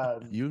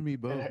 um, You and me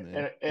both,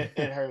 man.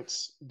 it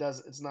hurts. It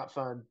does it's not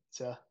fun.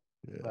 So,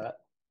 Yeah. but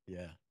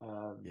yeah,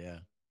 yeah.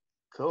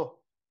 cool.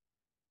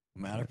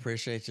 Man, I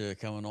appreciate you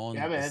coming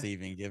Yeah, on this man.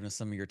 evening, giving us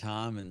some of your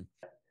time. And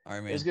all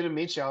right, It was man. good to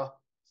meet y'all.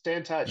 Stay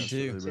in touch. You too.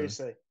 Absolutely, brother.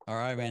 Seriously. All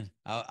right, man.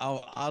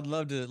 I'd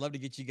love to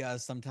get you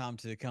guys sometime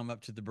to come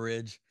up to the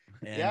bridge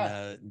and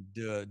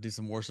Yeah. do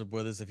some worship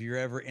with us. If you're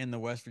ever in the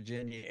West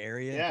Virginia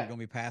area, if you're Yeah. gonna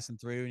be passing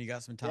through and you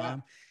got some Yeah.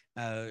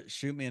 time,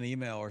 shoot me an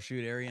email or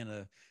shoot Aeryon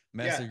a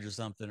message or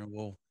something, and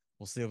we'll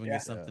see if we can Yeah.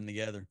 get something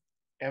together.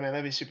 Yeah, man,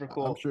 that'd be super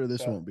cool. I'm sure this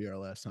So, won't be our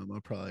last time.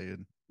 I'll probably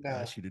no.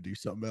 ask you to do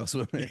something else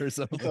with me or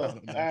something. Cool. I All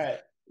don't know. right.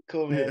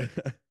 Cool, man.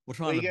 Yeah. We'll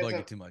try Well, not you to guys bug you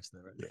have- too much, though.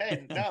 Right?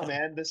 Hey, no,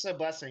 man, this is a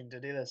blessing to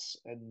do this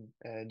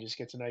and just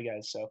get to know you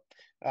guys. So,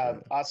 Yeah.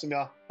 awesome,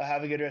 y'all.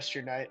 Have a good rest of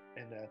your night,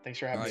 and thanks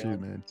for having All me You on.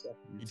 too, man. So,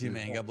 You too,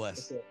 man. God bless.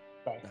 that's it.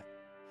 Bye.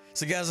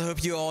 So, guys, I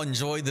hope you all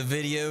enjoyed the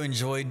video,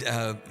 enjoyed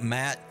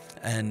Matt.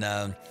 And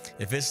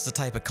if this is the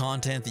type of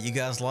content that you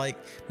guys like,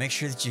 make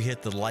sure that you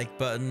hit the like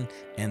button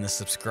and the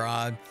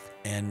subscribe,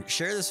 and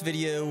share this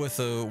video with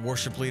a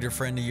worship leader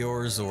friend of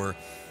yours, or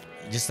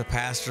just a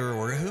pastor,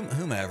 or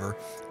whomever.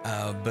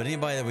 But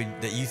anybody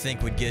that you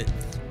think would get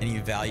any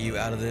value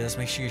out of this,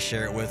 make sure you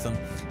share it with them.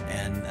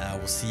 And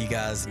we'll see you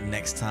guys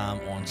next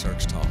time on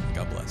Church Talk.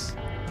 God bless.